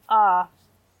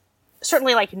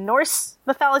certainly like Norse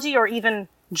mythology or even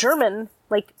German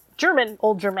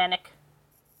Old Germanic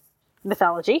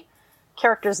mythology,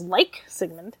 characters like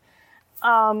Sigmund,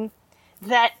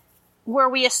 that where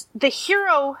the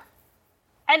hero,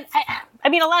 and I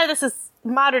mean, a lot of this is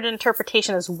modern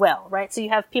interpretation as well, right? So you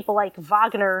have people like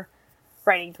Wagner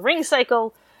writing the Ring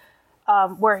Cycle,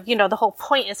 where, you know, the whole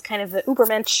point is kind of the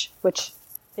Übermensch, which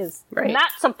is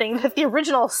not something that the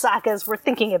original sagas were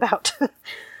thinking about.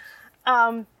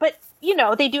 But, you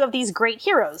know, they do have these great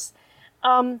heroes.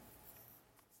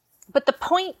 But the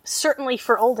point, certainly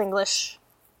for Old English,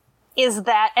 is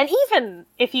that, and even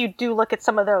if you do look at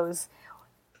some of those,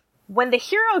 when the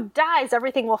hero dies,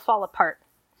 everything will fall apart.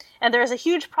 And there's a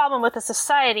huge problem with a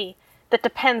society that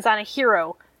depends on a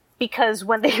hero, because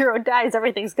when the hero dies,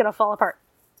 everything's going to fall apart.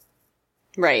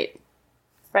 Right.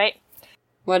 Right?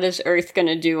 What is Earth going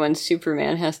to do when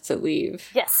Superman has to leave?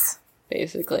 Yes.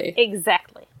 Basically.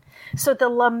 Exactly. So the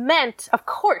lament, of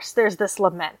course there's this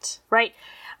lament, right?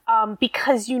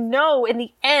 Because you know in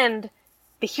the end,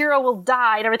 the hero will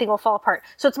die and everything will fall apart.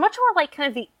 So it's much more like kind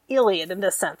of the Iliad in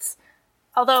this sense.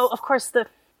 Although, of course, the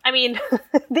Iliad,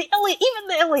 even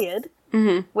the Iliad,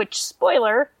 which,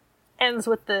 spoiler, ends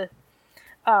with the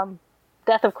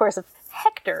death, of course, of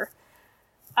Hector.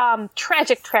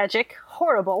 Tragic,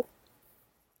 horrible.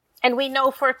 And we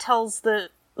know foretells the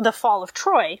fall of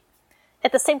Troy.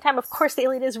 At the same time, of course, the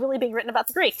Iliad is really being written about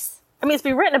the Greeks. I mean, it's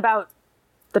being written about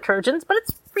the Trojans, but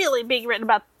it's really being written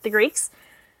about the Greeks.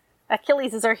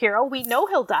 Achilles is our hero. We know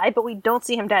he'll die, but we don't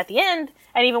see him die at the end.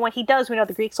 And even when he does, we know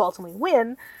the Greeks will ultimately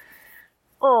win.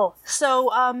 Oh,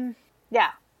 so, yeah.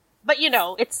 But, you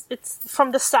know, it's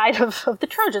from the side of the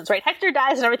Trojans, right? Hector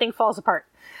dies and everything falls apart.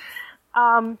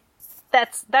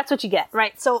 That's what you get,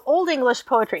 right? So, Old English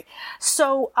poetry.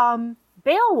 So,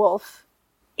 Beowulf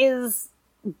is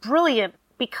brilliant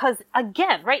because,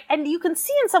 again, right? And you can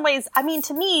see in some ways, I mean,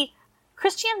 to me,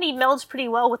 Christianity melds pretty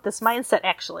well with this mindset,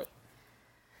 actually.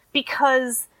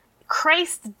 Because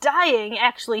Christ dying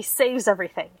actually saves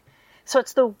everything. So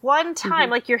it's the one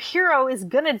time, like, your hero is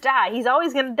gonna die. He's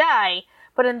always gonna die.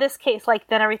 But in this case, like,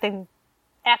 then everything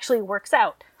actually works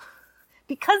out.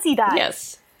 Because he dies.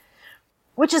 Yes.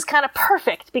 Which is kind of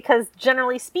perfect, because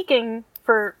generally speaking,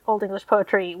 for Old English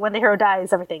poetry, when the hero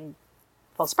dies, everything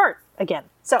falls apart again.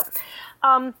 So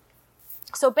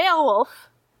Beowulf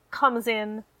comes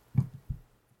in,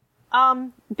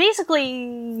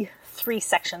 basically 3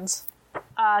 sections.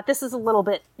 This is a little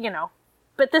bit, you know,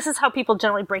 but this is how people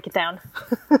generally break it down.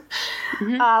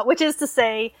 Which is to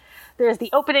say, there's the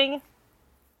opening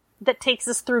that takes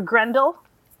us through Grendel,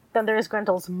 then there's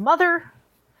Grendel's mother,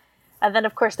 and then,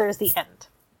 of course, there's the end.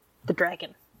 The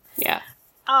dragon. Yeah.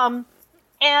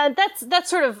 And that's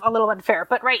sort of a little unfair,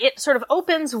 but right, it sort of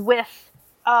opens with,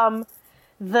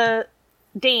 the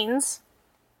Danes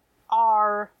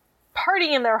are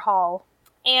partying in their hall,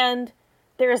 and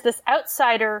there's this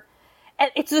outsider,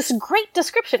 and it's this great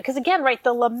description, because again, right,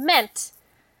 the lament,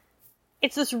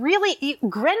 it's this really,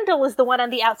 Grendel is the one on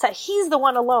the outside, he's the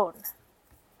one alone,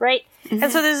 right?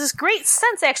 And so there's this great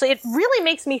sense, actually, it really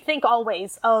makes me think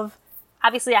always of,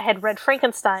 obviously I had read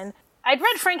Frankenstein. I'd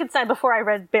read Frankenstein before I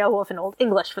read Beowulf in Old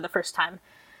English for the first time.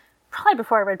 Probably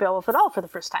before I read Beowulf at all for the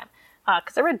first time.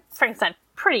 Because I read Frankenstein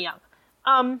pretty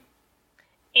young.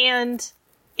 And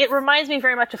it reminds me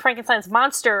very much of Frankenstein's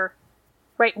monster,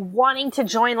 right? Wanting to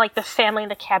join, like, the family in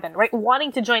the cabin, right?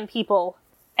 Wanting to join people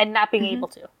and not being able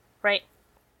to, right?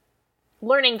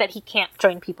 Learning that he can't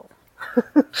join people.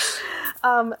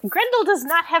 Grendel does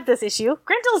not have this issue.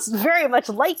 Grendel's very much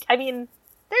like, I mean,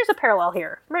 there's a parallel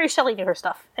here. Mary Shelley knew her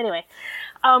stuff. Anyway.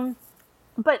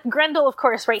 But Grendel, of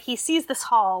course, right, he sees this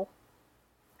hall,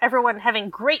 everyone having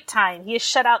great time. He is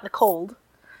shut out in the cold.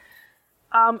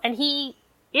 And he,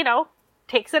 you know,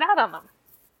 takes it out on them.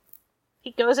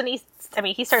 He goes and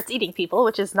he starts eating people,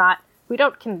 which is not, we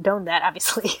don't condone that,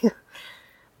 obviously.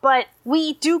 But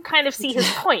we do kind of see his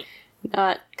point.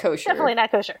 Not kosher. Definitely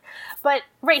not kosher. But,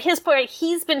 right, his point, right,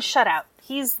 he's been shut out.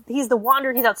 He's the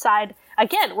wanderer, he's outside.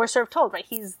 Again, we're sort of told, right,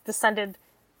 he's descended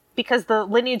because the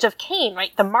lineage of Cain,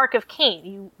 right, the mark of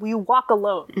Cain, you walk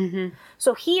alone.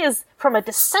 So he is from a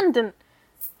descendant,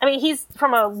 I mean, he's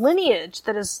from a lineage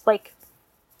that is, like,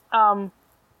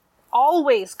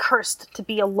 always cursed to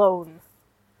be alone.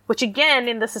 Which, again,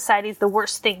 in the society is the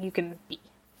worst thing you can be,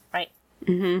 right?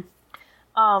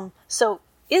 So,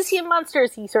 is he a monster?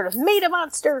 Is he sort of made a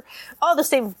monster? All the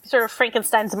same sort of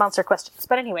Frankenstein's monster questions.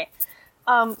 But anyway,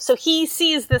 so he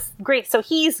sees this great, so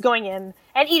he's going in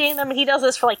and eating them, and he does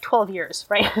this for like 12 years,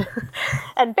 right?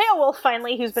 And Beowulf,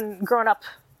 finally, who's been grown up,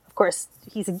 of course,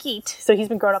 he's a Geat, so he's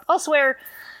been grown up elsewhere,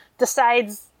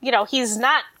 decides, you know, he's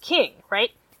not king,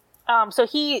 right? So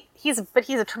he's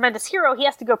a tremendous hero. He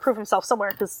has to go prove himself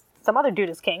somewhere because some other dude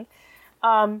is king.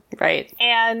 Right.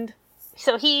 And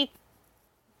so he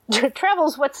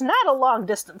travels what's not a long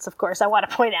distance, of course, I want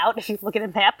to point out, if you look at a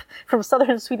map, from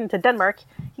southern Sweden to Denmark.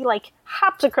 He, like,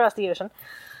 hops across the ocean.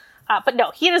 But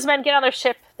no, he and his men get on their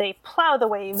ship, they plow the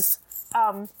waves,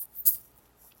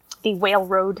 the whale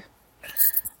road.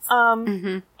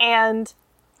 And...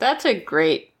 That's a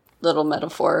great little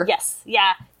metaphor. Yes,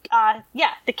 yeah.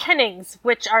 The kennings,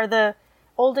 which are the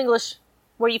Old English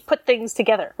where you put things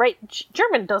together, right?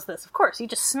 German does this, of course. You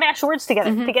just smash words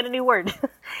together to get a new word.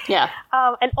 Yeah.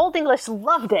 And Old English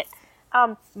loved it.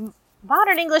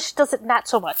 Modern English does it not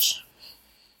so much,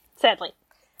 sadly.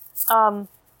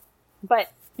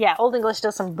 But yeah, Old English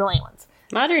does some brilliant ones.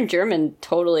 Modern German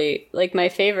totally, like, my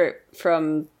favorite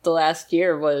from the last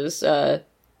year was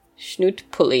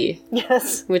Schnuttpulli.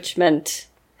 Yes. Which meant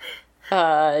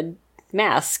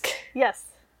mask. Yes.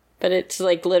 But it's,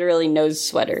 like, literally nose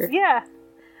sweater. Yeah.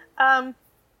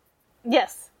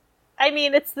 Yes. I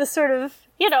mean, it's the sort of,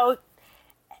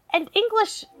 and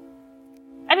English,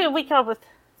 I mean, we come up with,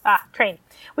 train.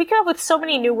 We come up with so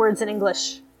many new words in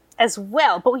English as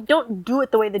well, but we don't do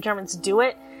it the way the Germans do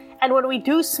it. And when we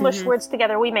do smush words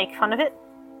together, we make fun of it.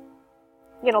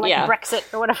 Like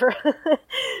Brexit or whatever.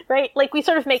 Right? Like, we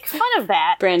sort of make fun of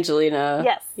that. Brangelina.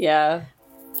 Yes. Yeah.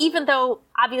 Even though,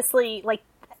 obviously, like,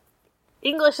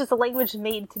 English is a language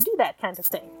made to do that kind of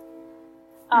thing.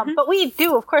 But we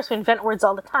do, of course, we invent words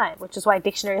all the time, which is why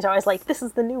dictionaries are always like, this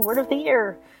is the new word of the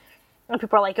year. And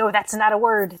people are like, oh, that's not a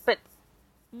word. But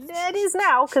it is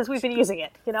now, because we've been using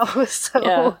it,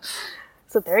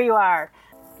 So there you are.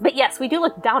 But yes, we do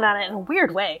look down on it in a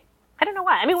weird way. I don't know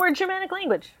why. I mean, we're a Germanic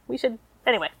language. We should...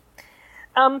 Anyway.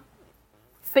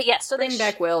 But yes, so Bring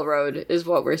back Whale Road is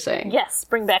what we're saying. Yes,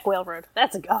 bring back Whale Road.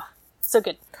 That's so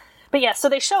good. But yes, so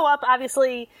they show up,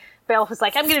 obviously. Beowulf is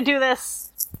like, I'm gonna do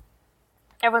this.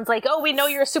 Everyone's like, oh, we know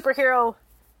you're a superhero.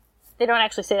 They don't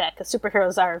actually say that, because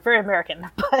superheroes are very American.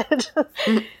 But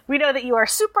we know that you are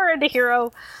super and a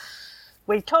hero.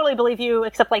 We totally believe you,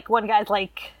 except, like, one guy's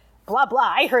like, blah,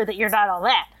 blah, I heard that you're not all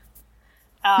that.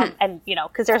 And,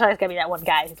 because there's always gonna be that one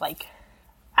guy who's like,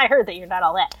 I heard that you're not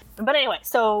all that. But anyway,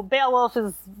 so Beowulf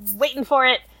is waiting for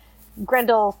it.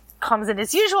 Grendel comes in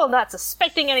as usual, not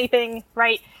suspecting anything,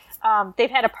 right?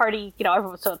 They've had a party,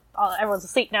 everyone's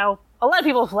asleep now. A lot of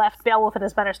people have left. Beowulf and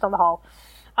his men are still in the hall.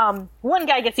 One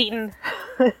guy gets eaten.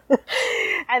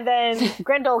 And then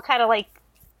Grendel kind of like,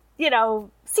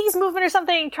 sees movement or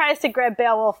something, tries to grab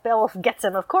Beowulf. Beowulf gets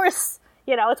him, of course.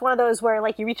 It's one of those where,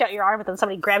 like, you reach out your arm and then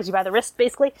somebody grabs you by the wrist,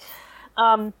 basically.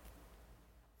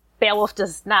 Beowulf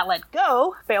does not let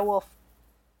go. Beowulf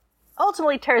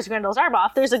ultimately tears Grendel's arm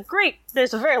off. There's a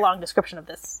very long description of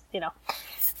this,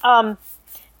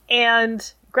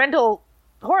 and Grendel,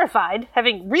 horrified,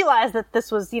 having realized that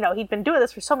this was, he'd been doing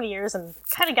this for so many years and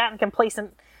kind of gotten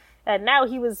complacent, and now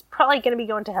he was probably going to be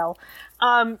going to hell.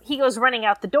 He goes running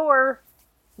out the door,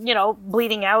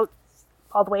 bleeding out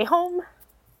all the way home.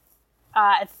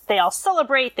 They all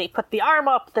celebrate, they put the arm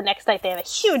up, the next night they have a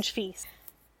huge feast.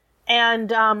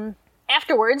 And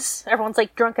afterwards, everyone's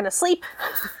like drunk and asleep.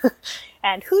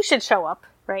 And who should show up,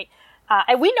 right?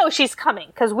 And we know she's coming,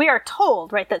 because we are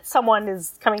told, right, that someone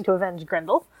is coming to avenge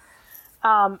Grendel.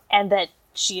 And that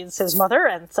she is his mother,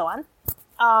 and so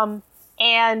on.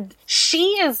 And she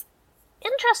is,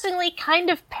 interestingly, kind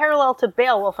of parallel to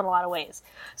Beowulf in a lot of ways.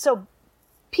 So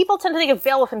people tend to think of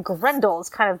Beowulf and Grendel as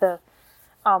kind of the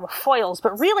foils,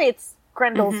 but really it's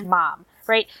Grendel's mom,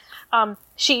 right?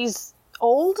 She's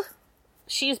old.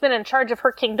 She's been in charge of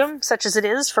her kingdom, such as it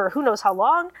is, for who knows how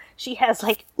long. She has,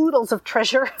 like, oodles of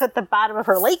treasure at the bottom of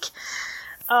her lake.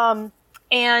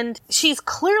 And she's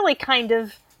clearly kind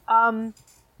of,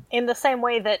 in the same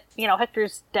way that,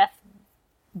 Hector's death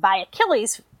by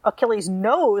Achilles'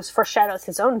 nose foreshadows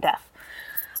his own death.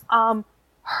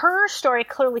 Her story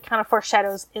clearly kind of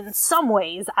foreshadows, in some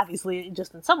ways, obviously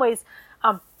just in some ways,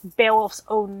 Beowulf's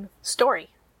own story.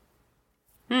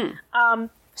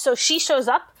 So she shows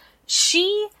up.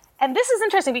 And this is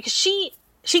interesting because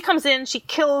she comes in, she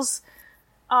kills,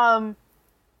 the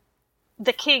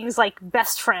king's, like,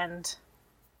 best friend,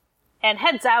 and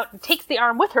heads out and takes the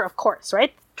arm with her, of course,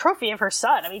 right? Trophy of her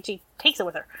son. I mean, she takes it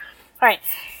with her. All right.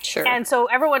 Sure. And so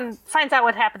everyone finds out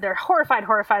what happened. They're horrified.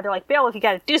 They're like, Beowulf, you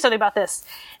gotta do something about this.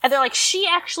 And they're like, she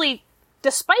actually,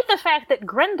 despite the fact that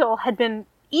Grendel had been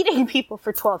eating people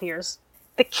for 12 years,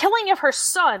 the killing of her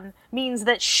son means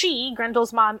that she,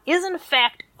 Grendel's mom, is in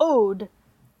fact owed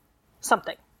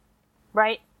something.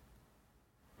 Right?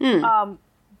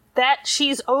 That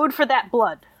she's owed for that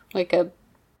blood. Like a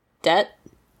debt?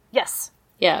 Yes.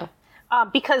 Yeah.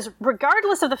 Because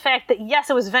regardless of the fact that, yes,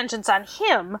 it was vengeance on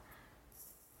him,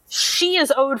 she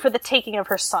is owed for the taking of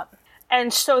her son.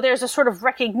 And so there's a sort of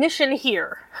recognition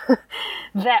here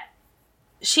that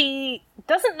she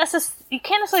doesn't you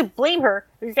can't necessarily blame her,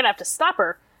 you're gonna have to stop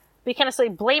her, but you can't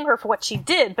necessarily blame her for what she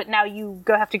did, but now you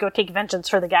have to go take vengeance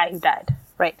for the guy who died,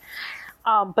 right?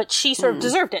 But she sort of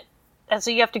deserved it, and so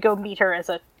you have to go meet her as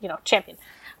a, champion.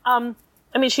 I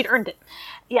mean, she'd earned it.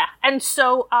 Yeah, and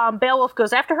so Beowulf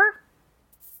goes after her,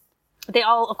 they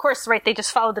all, of course, right, they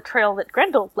just follow the trail that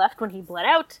Grendel left when he bled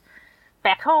out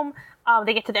back home.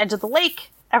 They get to the edge of the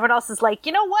lake. Everyone else is like,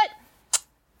 you know what?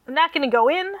 I'm not going to go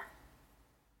in.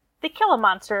 They kill a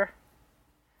monster.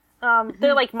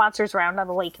 They're like monsters around on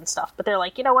the lake and stuff, but they're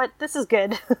like, you know what? This is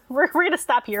good. we're going to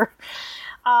stop here.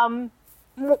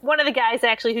 One of the guys,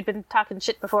 actually, who'd been talking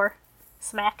shit before,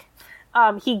 Smack,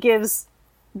 he gives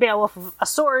Beowulf a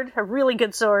sword, a really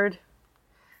good sword.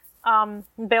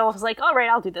 Beowulf's like, all right,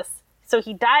 I'll do this. So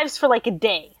he dives for like a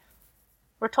day.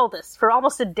 We're told this. For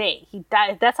almost a day. He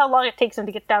dives. That's how long it takes him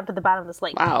to get down to the bottom of this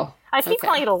lake. Wow. I keep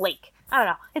calling it a lake. I don't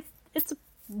know. It's a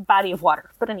body of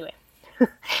water. But anyway.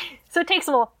 So it takes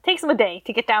him a day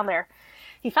to get down there.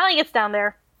 He finally gets down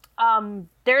there.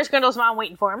 There's Grendel's mom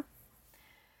waiting for him.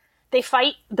 They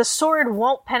fight. The sword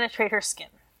won't penetrate her skin.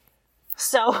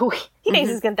 So he thinks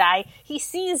he's going to die. He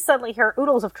sees suddenly her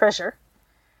oodles of treasure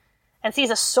and sees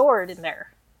a sword in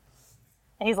there.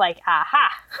 And he's like, aha.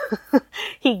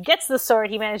 He gets the sword.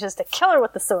 He manages to kill her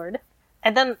with the sword.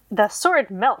 And then the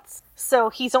sword melts. So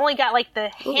he's only got like the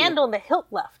handle and the hilt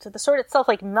left. The sword itself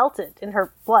like melted in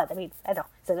her blood. I mean, I don't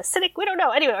know. Is it acidic? We don't know.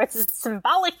 Anyway, it's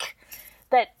symbolic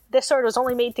that this sword was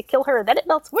only made to kill her and then it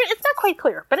melts. It's not quite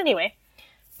clear. But anyway,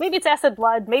 maybe it's acid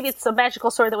blood. Maybe it's a magical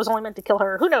sword that was only meant to kill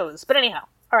her. Who knows? But anyhow.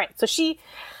 All right. So she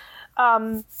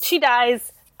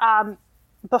dies.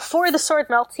 Before the sword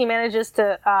melts, he manages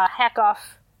to hack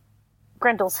off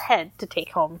Grendel's head to take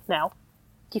home now.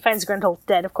 He finds Grendel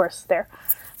dead, of course, there.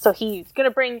 So he's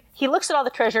going to he looks at all the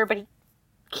treasure, but he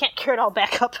can't carry it all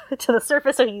back up to the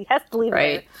surface, so he has to leave it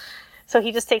there. So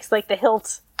he just takes, like, the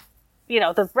hilt,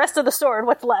 the rest of the sword,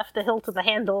 what's left, the hilt and the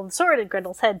handle and the sword and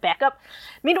Grendel's head back up.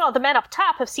 Meanwhile, the men up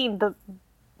top have seen the,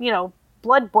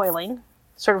 blood boiling,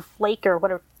 sort of lake or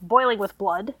whatever, boiling with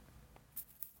blood.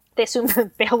 They assume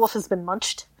that Beowulf has been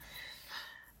munched.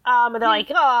 And they're like,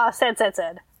 oh, sad, sad,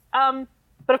 sad.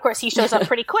 But of course he shows up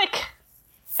pretty quick.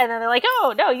 And then they're like,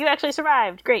 oh, no, you actually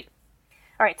survived. Great.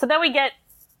 All right, so then we get,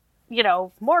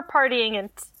 more partying and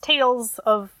tales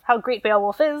of how great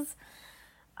Beowulf is.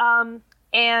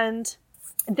 And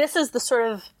this is the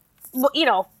sort of,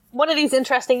 one of these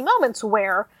interesting moments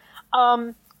where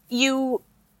you've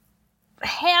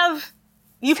had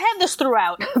this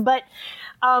throughout, but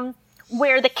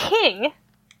where the king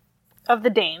of the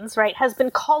Danes, right, has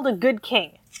been called a good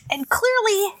king. And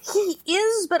clearly he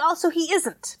is, but also he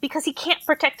isn't, because he can't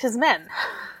protect his men.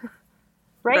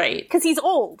 Right? Because he's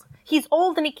old. He's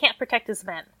old and he can't protect his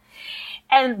men.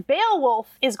 And Beowulf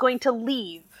is going to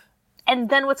leave. And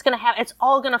then what's going to happen? It's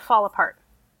all going to fall apart.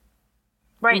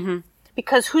 Right? Mm-hmm.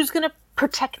 Because who's going to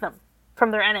protect them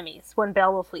from their enemies when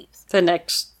Beowulf leaves? The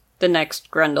next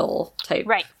Grendel type.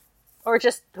 Right. Or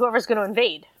just whoever's going to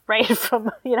invade, right?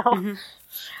 From,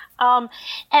 Mm-hmm.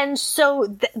 And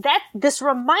so this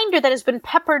reminder that has been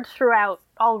peppered throughout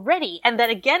already, and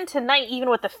that again tonight, even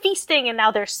with the feasting, and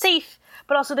now they're safe,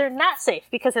 but also they're not safe,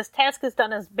 because his task is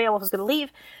done as Beowulf is going to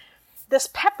leave. This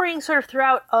peppering sort of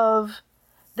throughout of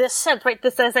this sense, right?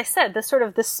 This, as I said, this sort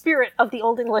of the spirit of the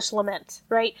Old English lament,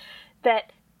 right?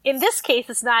 That in this case,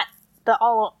 it's not the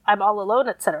I'm all alone,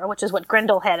 etc., which is what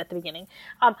Grendel had at the beginning.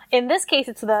 In this case,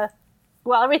 it's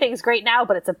everything's great now,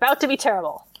 but it's about to be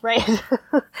terrible, right?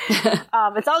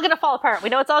 It's all going to fall apart. We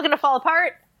know it's all going to fall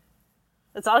apart.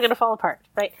 It's all going to fall apart,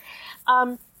 right?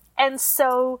 And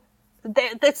so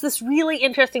that's this really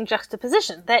interesting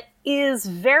juxtaposition that is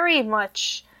very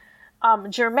much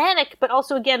Germanic, but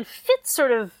also, again, fits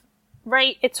sort of,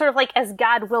 right? It's sort of like as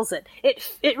God wills it.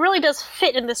 It really does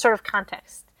fit in this sort of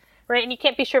context, right? And you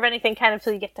can't be sure of anything kind of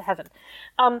till you get to heaven.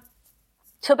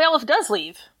 Till Beowulf does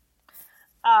leave.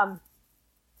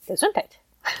 Gesundheit.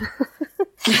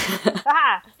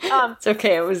 It's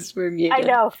okay, we're muted. I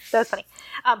know, that was funny.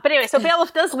 But anyway, so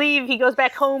Beowulf does leave. He goes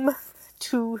back home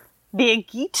to be a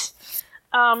Geat.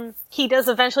 He does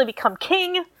eventually become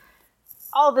king.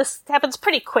 All this happens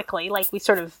pretty quickly, like we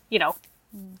sort of,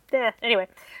 anyway.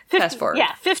 Fast forward.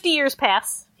 Yeah, 50 years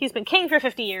pass. He's been king for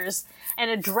 50 years, and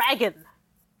a dragon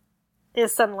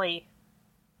is suddenly,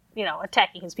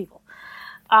 attacking his people.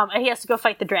 And he has to go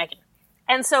fight the dragon.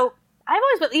 And so I've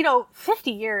always been,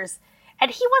 50 years,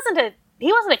 and he wasn't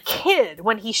a kid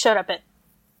when he showed up at,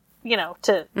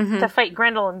 to fight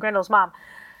Grendel and Grendel's mom.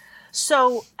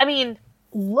 So, I mean,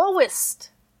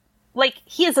 lowest,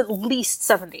 he is at least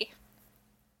 70.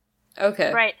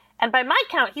 Okay. Right? And by my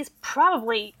count, he's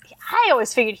probably, I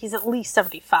always figured he's at least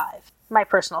 75. My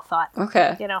personal thought.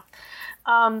 Okay.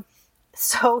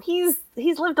 So he's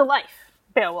lived a life,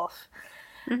 Beowulf.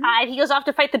 Mm-hmm. And he goes off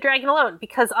to fight the dragon alone,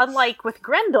 because unlike with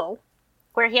Grendel,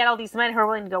 where he had all these men who were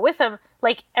willing to go with him,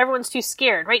 everyone's too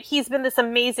scared, right? He's been this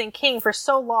amazing king for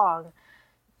so long.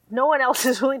 no one else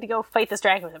is willing to go fight this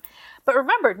dragon with him. But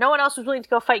remember, no one else was willing to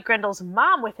go fight Grendel's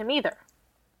mom with him either.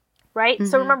 Right? Mm-hmm.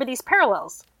 So remember these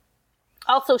parallels.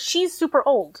 Also, she's super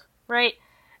old, right?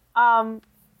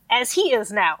 As he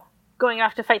is now, going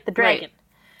off to fight the dragon.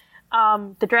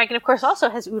 Right. The dragon, of course, also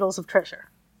has oodles of treasure.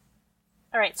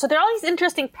 All right, so there are all these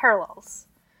interesting parallels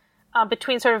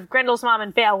between sort of Grendel's mom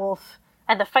and Beowulf,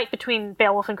 and the fight between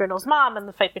Beowulf and Grendel's mom, and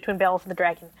the fight between Beowulf and the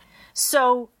dragon.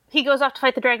 So he goes off to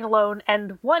fight the dragon alone,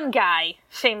 and one guy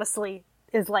famously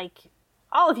is like,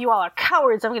 all of you all are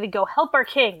cowards, I'm going to go help our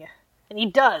king. And he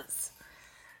does.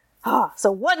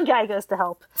 So one guy goes to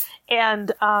help,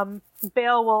 and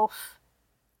Beowulf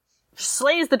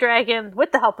slays the dragon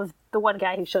with the help of the one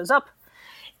guy who shows up.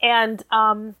 And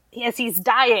as he's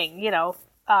dying,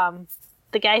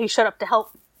 the guy who showed up to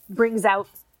help brings out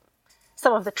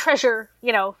some of the treasure,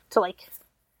 to like,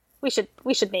 we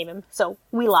should name him. So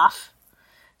Wiglaf,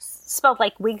 spelled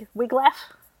like Wiglaf,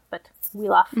 but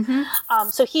Wiglaf. Mm-hmm.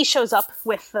 So he shows up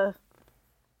with the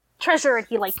treasure, and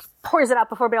he like pours it out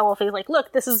before Beowulf. He's like,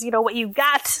 "Look, this is what you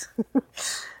got."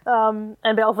 And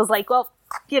Beowulf was like, "Well,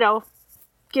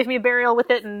 give me a burial with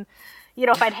it, and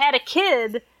if I'd had a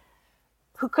kid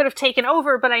who could have taken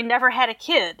over, but I never had a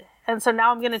kid, and so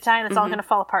now I'm going to die, and it's all going to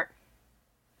fall apart.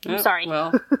 I'm sorry."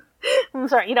 Well, I'm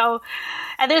sorry,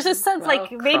 And there's this sense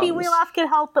maybe Wiglaf could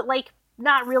help, but like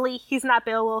not really. He's not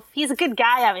Beowulf. He's a good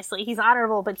guy, obviously. He's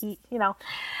honorable, but he,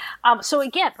 So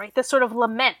again, right, this sort of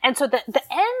lament. And so the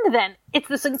end then, it's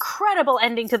this incredible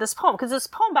ending to this poem, because this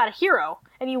poem about a hero,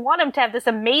 and you want him to have this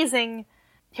amazing,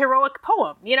 heroic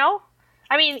poem,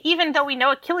 I mean, even though we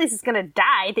know Achilles is going to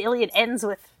die, the Iliad ends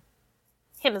with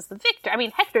him as the victor. I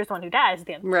mean, Hector's the one who dies at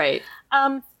the end. Right.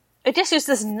 Odysseus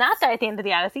does not die at the end of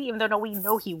the Odyssey, even though we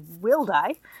know he will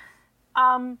die.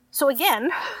 So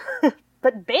again,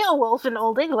 but Beowulf in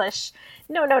Old English,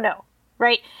 no,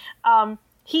 right?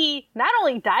 He not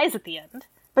only dies at the end,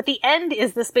 but the end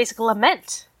is this basic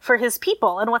lament for his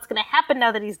people and what's going to happen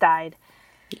now that he's died.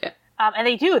 Yeah. And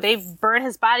they burn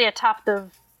his body atop the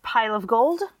pile of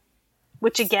gold,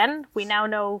 which again, we now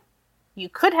know you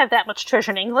could have that much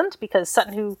treasure in England because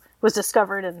Sutton Hoo was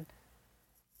discovered and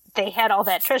they had all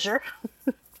that treasure.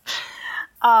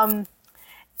 Like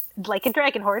a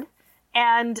dragon hoard.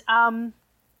 And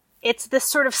it's this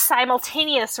sort of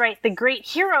simultaneous, right? The great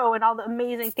hero and all the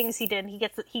amazing things he did. He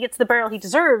gets the burial he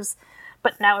deserves,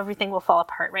 but now everything will fall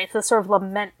apart, right? It's this sort of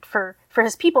lament for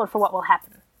his people and for what will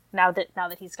happen now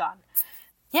that he's gone.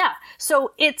 Yeah.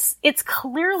 So it's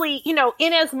clearly,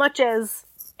 in as much as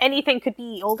anything could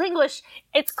be Old English,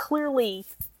 it's clearly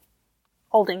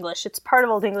Old English. It's part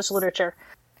of Old English literature.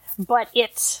 But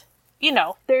it's,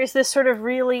 there's this sort of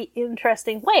really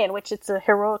interesting way in which it's a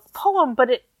heroic poem, but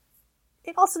it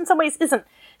also in some ways isn't.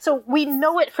 So we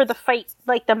know it for the fight,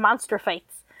 like the monster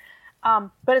fights.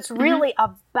 But it's really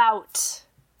about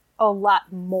a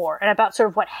lot more, and about sort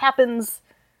of what happens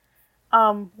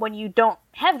when you don't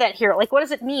have that hero. Like, what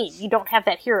does it mean you don't have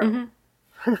that hero?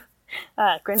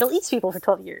 Grendel eats people for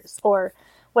 12 years. Or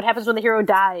what happens when the hero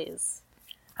dies?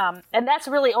 And that's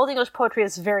really, Old English poetry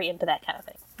is very into that kind of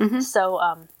thing.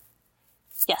 So,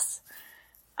 yes.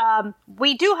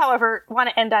 We do, however, want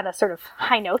to end on a sort of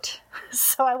high note.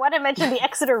 So I want to mention the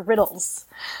Exeter Riddles.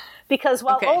 Because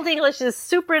while Old English is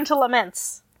super into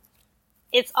laments,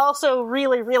 it's also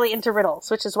really, really into riddles,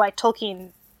 which is why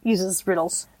Tolkien uses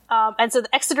riddles. And so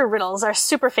the Exeter Riddles are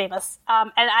super famous.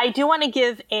 And I do want to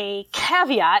give a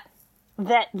caveat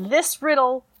that this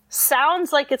riddle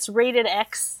sounds like it's rated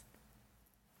X.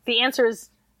 The answer is,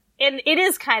 and it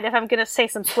is kind of, I'm going to say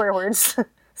some swear words.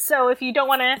 So if you don't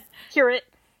want to hear it,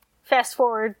 fast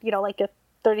forward, like a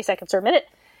 30 seconds or a minute.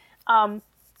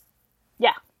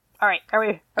 Yeah. All right. Are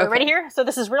we ready here? So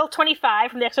this is Riddle 25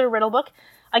 from the Exeter Riddle book.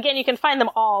 Again, you can find them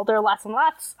all. There are lots and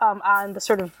lots on the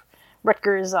sort of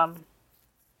Rutgers,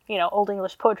 Old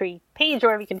English poetry page, or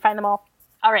wherever you can find them all.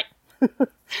 All right.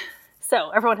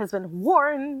 So everyone has been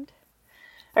warned.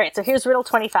 All right. So here's Riddle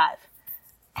 25.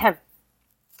 Ahem.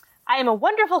 I am a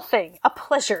wonderful thing, a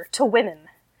pleasure to women,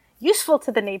 useful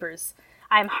to the neighbors.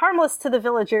 I am harmless to the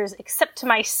villagers, except to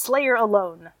my slayer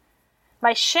alone.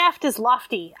 My shaft is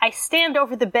lofty, I stand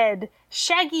over the bed,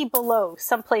 shaggy below,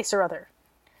 someplace or other.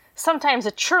 Sometimes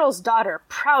a churl's daughter,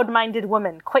 proud-minded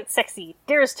woman, quite sexy,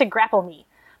 dares to grapple me,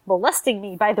 molesting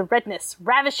me by the redness,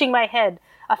 ravishing my head,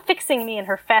 affixing me in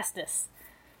her fastness.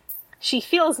 She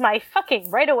feels my fucking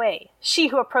right away. She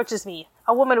who approaches me,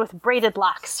 a woman with braided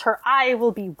locks, her eye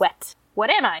will be wet.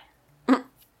 What am I?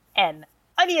 An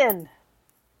onion.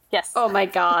 Yes. Oh my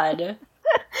god.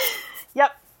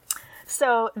 Yep.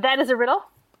 So that is a riddle.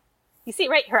 You see,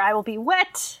 right? Her eye will be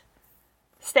wet,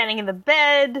 standing in the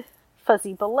bed,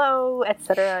 fuzzy below,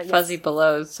 etc. Fuzzy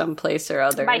below someplace or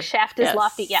other. My shaft is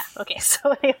lofty. Yeah. Okay.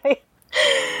 So anyway,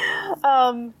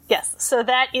 yes. So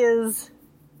that is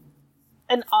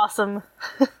an awesome.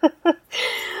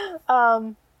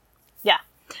 Yeah.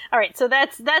 All right. So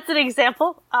that's an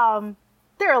example.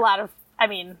 There are a lot of. I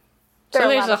mean,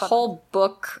 there's a whole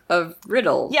book of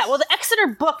riddles. Yeah. Well, the Exeter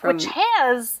book, which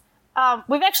has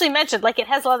we've actually mentioned, like, it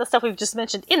has a lot of the stuff we've just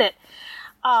mentioned in it,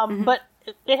 but.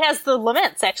 It has the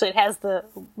laments, actually. It has the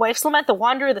wife's lament, the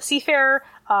wanderer, the seafarer,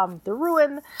 the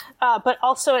ruin, but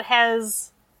also it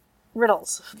has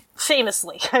riddles,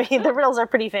 famously. I mean, the riddles are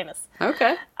pretty famous.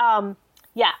 Okay.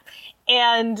 Yeah.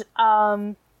 And,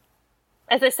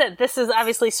 as I said, this is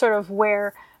obviously sort of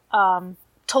where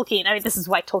Tolkien, I mean, this is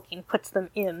why Tolkien puts them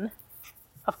in,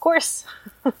 of course.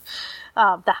 The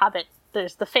Hobbit,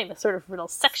 there's the famous sort of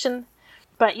riddles section.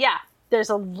 But yeah,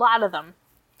 there's a lot of them.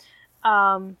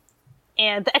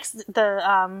 And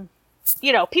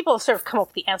people have sort of come up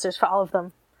with the answers for all of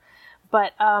them.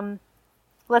 But,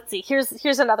 let's see.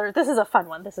 Here's another. This is a fun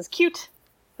one. This is cute.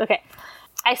 Okay.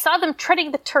 I saw them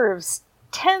treading the turves.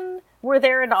 10 were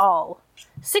there in all.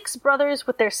 6 brothers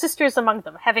with their sisters among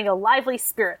them, having a lively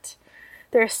spirit.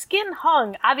 Their skin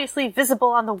hung, obviously visible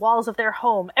on the walls of their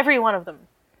home, every one of them.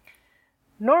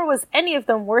 Nor was any of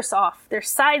them worse off, their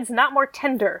sides not more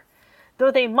tender,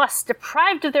 though they must,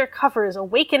 deprived of their covers,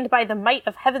 awakened by the might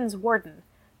of heaven's warden,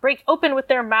 break open with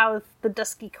their mouths the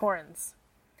dusky corns.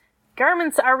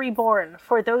 Garments are reborn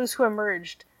for those who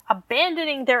emerged,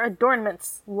 abandoning their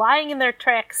adornments, lying in their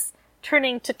tracks,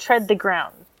 turning to tread the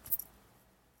ground.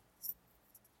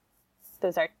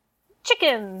 Those are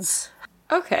chickens.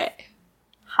 Okay.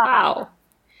 Wow.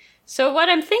 So what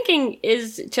I'm thinking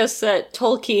is just that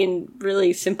Tolkien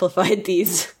really simplified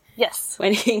these. Yes.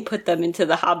 When he put them into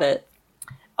The Hobbit.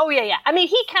 Oh, yeah. I mean,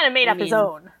 he kind of made up his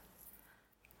own.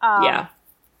 Yeah.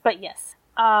 But yes.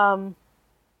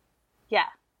 Yeah.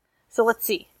 So let's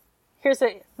see. Here's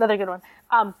another good one.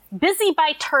 Busy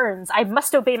by turns, I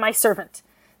must obey my servant.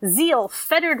 Zeal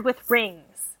fettered with rings.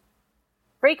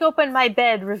 Break open my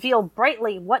bed, reveal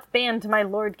brightly what band my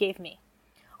lord gave me.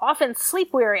 Often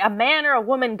sleep-weary, a man or a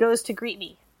woman goes to greet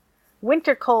me.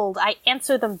 Winter cold, I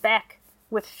answer them back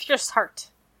with fierce heart.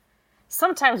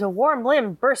 Sometimes a warm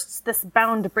limb bursts this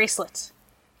bound bracelet.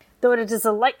 Though it is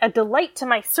a delight to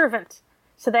my servant,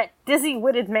 to that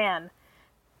dizzy-witted man.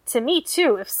 To me,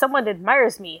 too, if someone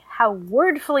admires me, how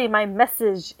wordfully my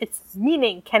message, its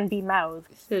meaning can be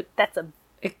mouthed. That's a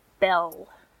bell.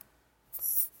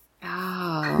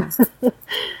 Oh.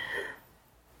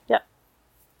 Yep.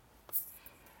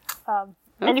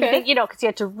 And you think, because you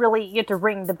had to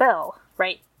ring the bell,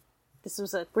 right?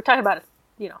 We're talking about,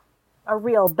 a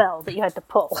real bell that you had to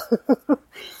pull.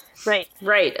 Right.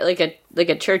 Right, like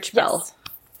a church bell.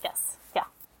 Yes. Yeah.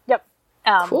 Yep.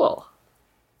 Cool.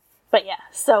 But yeah,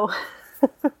 so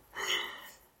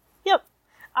yep.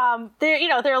 There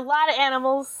are a lot of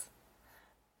animals.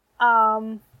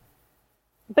 But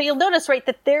you'll notice, right,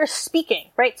 that they're speaking,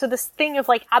 right? So this thing of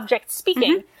like objects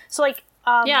speaking. Mm-hmm. So like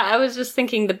yeah, I was just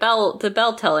thinking the bell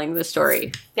telling the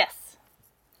story. Yes.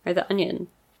 Or the onion.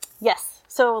 Yes.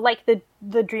 So like the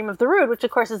Dream of the Rood, which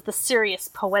of course is the serious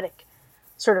poetic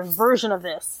sort of version of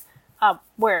this,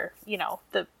 where,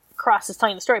 the cross is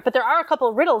telling the story. But there are a couple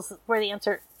of riddles where the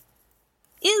answer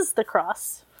is the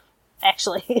cross,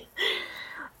 actually.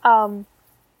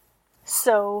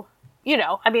 So,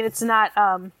 it's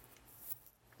not,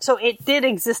 so it did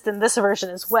exist in this version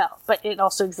as well, but it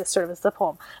also exists sort of as the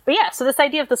poem. But yeah, so this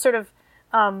idea of the sort of,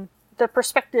 the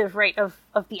perspective, right, of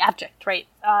the object, right,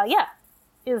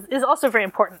 is also very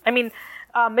important. I mean,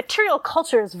 material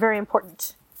culture is very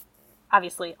important,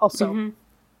 obviously, also,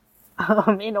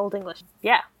 in Old English.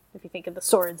 Yeah, if you think of the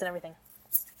swords and everything.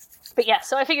 But yeah,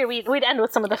 so I figured we'd end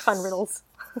with some of the fun riddles.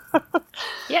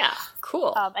 Yeah,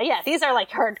 cool. Yeah, these are like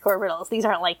hardcore riddles. These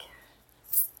aren't like,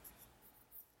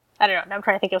 I don't know. Now I'm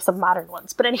trying to think of some modern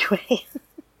ones. But anyway,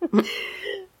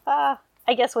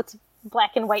 I guess what's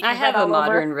black and white. And I have a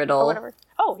modern riddle. Or whatever.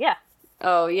 Oh yeah.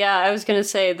 Oh yeah, I was gonna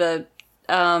say the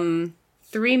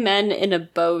 3 men in a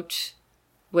boat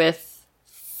with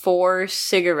 4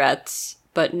 cigarettes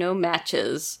but no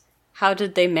matches. How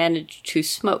did they manage to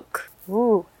smoke?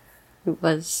 Ooh. It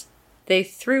was, they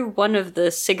threw one of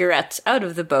the cigarettes out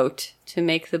of the boat to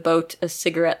make the boat a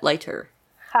cigarette lighter.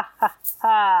 Ha ha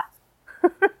ha.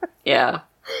 Yeah.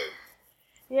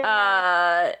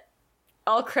 Yeah.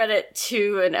 All credit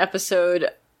to an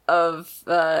episode of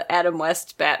Adam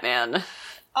West Batman.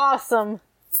 Awesome.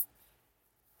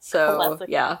 So, classic.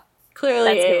 Yeah.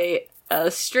 Clearly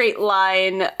a straight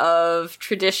line of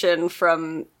tradition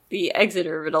from the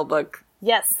Exeter Riddle book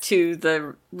Yes. to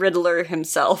the Riddler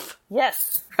himself,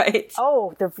 Yes. right?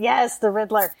 Oh, the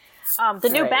Riddler. The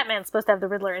new Right. Batman's supposed to have the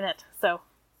Riddler in it, so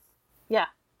yeah,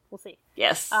 we'll see.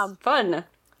 Yes. Let's Fun.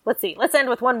 see. Let's end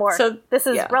with one more. So, this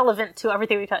is yeah. relevant to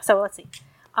everything we talked. So let's see.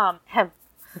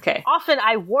 Okay. Often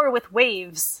I war with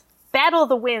waves, battle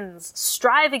the winds,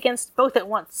 strive against both at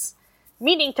once,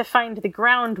 meaning to find the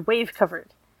ground wave-covered.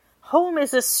 Home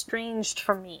is estranged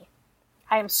from me.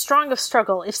 I am strong of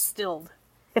struggle if stilled.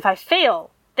 If I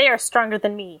fail, they are stronger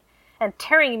than me, and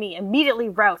tearing me immediately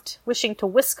rout, wishing to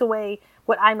whisk away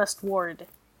what I must ward.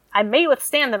 I may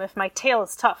withstand them if my tail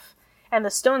is tough, and the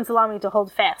stones allow me to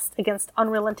hold fast against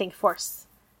unrelenting force.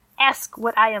 Ask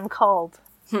what I am called.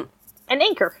 An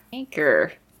anchor.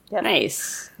 Anchor. Yep.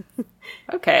 Nice.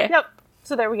 Okay. Yep.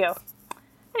 So there we go.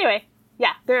 Anyway,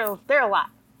 yeah, there are a lot.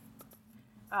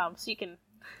 So you can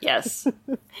Yes.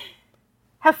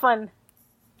 have fun.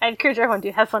 I encourage everyone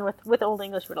to have fun with Old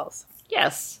English riddles.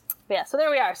 Yes. But yeah, so there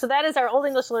we are. So that is our Old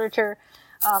English literature.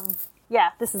 Yeah,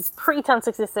 this is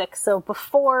pre-1066, so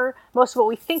before most of what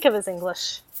we think of as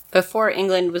English. Before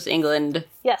England was England,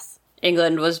 Yes.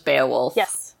 England was Beowulf.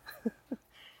 Yes.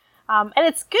 And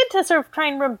it's good to sort of try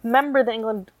and remember that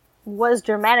England was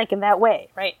Germanic in that way,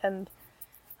 right? And,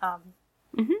 yeah.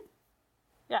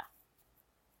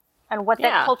 And what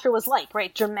that culture was like,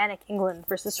 right? Germanic England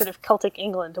versus sort of Celtic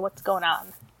England, and what's going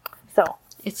on. So.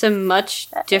 It's a much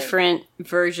different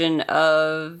version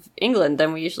of England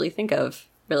than we usually think of,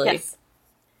 really. Yes.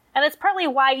 And it's partly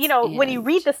why, when you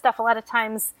read this stuff, a lot of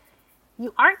times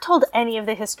you aren't told any of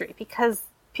the history because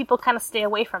people kind of stay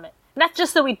away from it. Not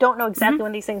just that we don't know exactly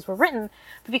when these things were written,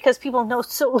 but because people know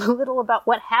so little about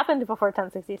what happened before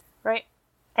 1060, right?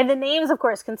 And the names, of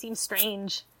course, can seem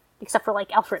strange, except for,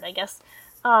 like, Alfred, I guess.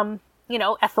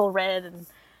 Ethelred and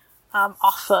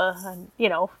Offa and,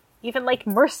 even, like,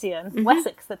 Mercia and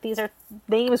Wessex, that these are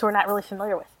names we're not really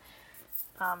familiar with.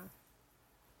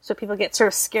 So people get sort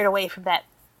of scared away from that,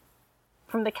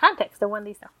 from the context of when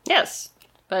these know. Yes.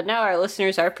 But now our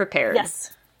listeners are prepared.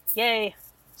 Yes. Yay.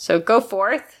 So go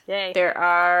forth. Yay. There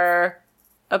are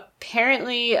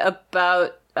apparently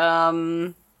about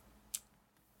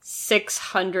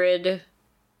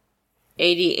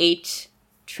 688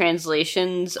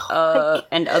 translations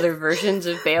and other versions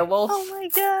of Beowulf Oh my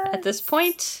god. at this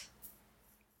point.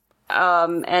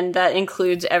 And that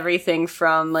includes everything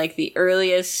from, like, the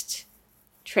earliest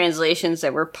translations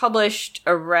that were published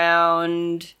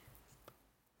around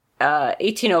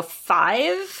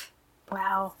 1805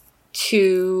 Wow.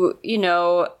 to,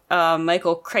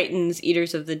 Michael Crichton's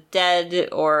Eaters of the Dead,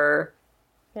 or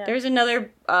there's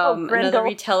another Grendel, another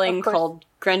retelling of course. called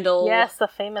Grendel. Yes, the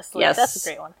famous one. Yes. That's a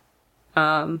great one.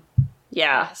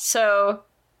 Yeah, so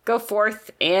go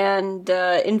forth and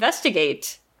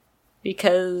investigate,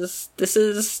 because this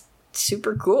is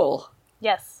super cool.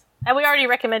 Yes. And we already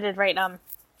recommended, right,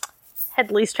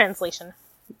 Headley's translation.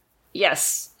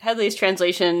 Yes, Headley's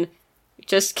translation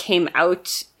just came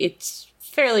out. It's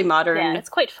fairly modern. Yeah, it's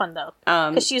quite fun, though.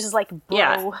 Because she uses, like, bro.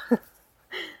 Yeah.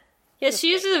 Yes,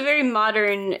 she uses a very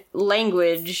modern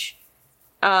language,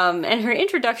 and her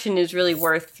introduction is really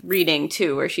worth reading,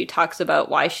 too, where she talks about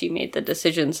why she made the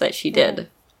decisions that she did.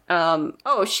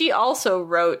 She also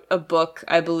wrote a book,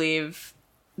 I believe,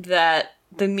 that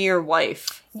The Mere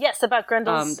Wife. Yes, about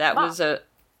Grendel's That mom. was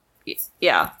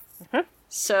yeah.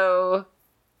 So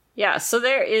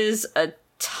there is a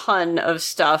ton of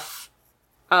stuff.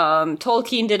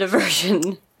 Tolkien did a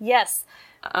version. Yes.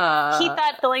 He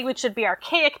thought the language should be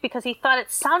archaic because he thought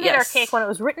it sounded archaic when it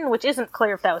was written, which isn't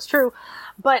clear if that was true.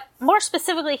 But more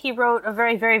specifically, he wrote a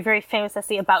very, very, very famous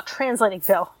essay about translating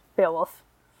Beowulf.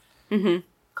 Mm-hmm.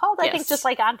 Called, I think, just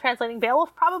like On Translating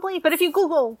Beowulf, probably. But if you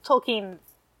Google Tolkien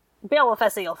Beowulf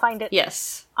essay, you'll find it.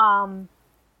 Yes.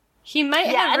 He might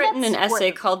have written an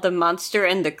essay called The Monster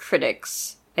and the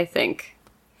Critics, I think.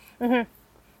 Mm-hmm.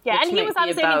 Yeah, Which and he was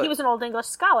obviously, he was an Old English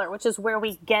scholar, which is where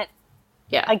we get,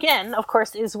 again, of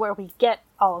course, is where we get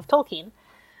all of Tolkien.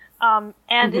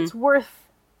 And it's worth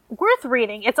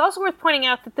reading. It's also worth pointing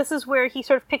out that this is where he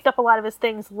sort of picked up a lot of his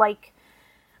things, like,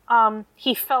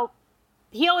 he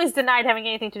always denied having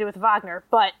anything to do with Wagner,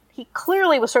 but he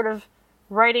clearly was sort of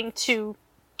writing to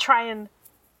try and,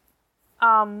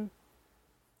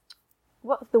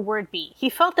 what would the word be? He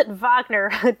felt that Wagner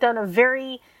had done a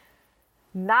very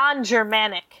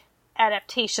non-Germanic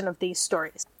adaptation of these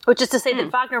stories. Which is to say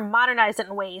that Wagner modernized it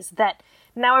in ways that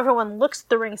now everyone looks at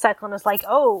the Ring Cycle and is like,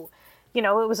 oh, it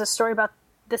was a story about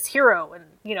this hero and,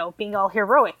 being all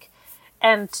heroic.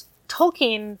 And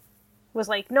Tolkien was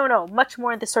like, no, much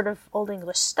more in this sort of Old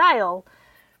English style.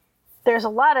 There's a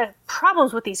lot of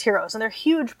problems with these heroes, and there are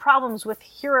huge problems with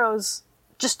heroes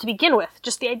just to begin with.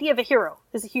 Just the idea of a hero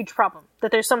is a huge problem.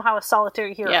 That there's somehow a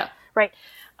solitary hero. Yeah. Right?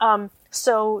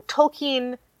 So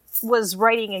Tolkien was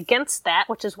writing against that,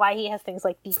 which is why he has things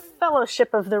like the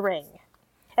Fellowship of the Ring.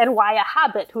 And why a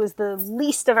hobbit, who is the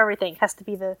least of everything, has to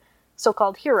be the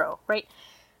so-called hero, right?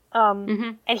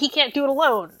 And he can't do it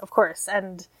alone, of course,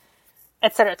 and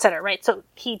et cetera, right? So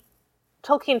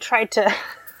Tolkien tried to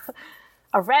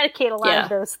eradicate a lot of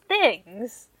those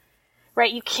things,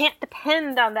 right? You can't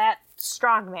depend on that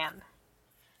strong man.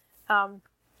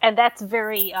 And that's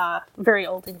very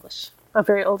Old English, a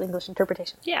very Old English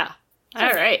interpretation. Yeah.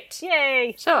 All right.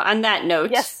 Yay! So on that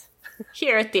note, Yes.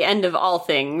 here at the end of all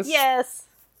things, Yes.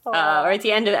 or at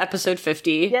the end of episode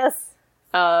 50, Yes.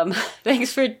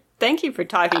 Thank you for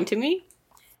talking to me.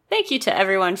 Thank you to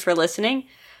everyone for listening.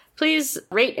 Please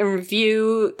rate and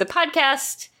review the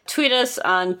podcast. Tweet us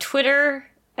on Twitter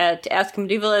at Ask a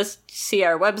Medievalist. See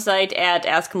our website at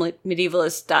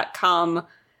askmedievalist.com.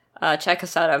 Check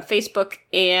us out on Facebook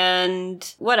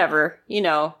and whatever,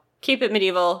 keep it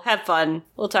medieval. Have fun.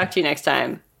 We'll talk to you next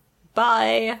time.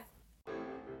 Bye.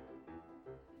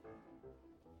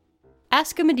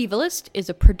 Ask a Medievalist is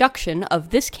a production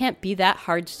of This Can't Be That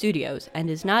Hard Studios and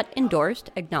is not endorsed,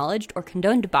 acknowledged, or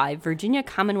condoned by Virginia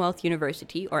Commonwealth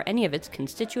University or any of its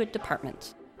constituent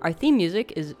departments. Our theme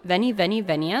music is Veni Veni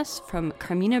Venias from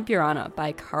Carmina Burana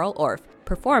by Carl Orff,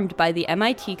 performed by the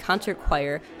MIT Concert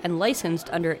Choir and licensed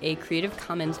under a Creative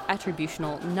Commons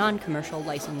Attributional Non-Commercial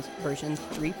License version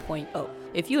 3.0.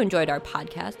 If you enjoyed our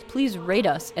podcast, please rate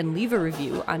us and leave a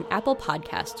review on Apple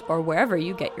Podcasts or wherever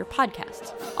you get your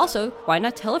podcasts. Also, why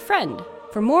not tell a friend?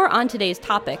 For more on today's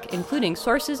topic, including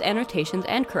sources, annotations,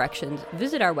 and corrections,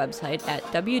 visit our website at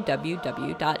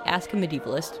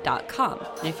www.askamedievalist.com.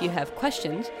 And if you have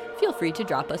questions, feel free to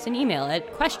drop us an email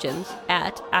at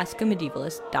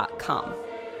questions@askamedievalist.com.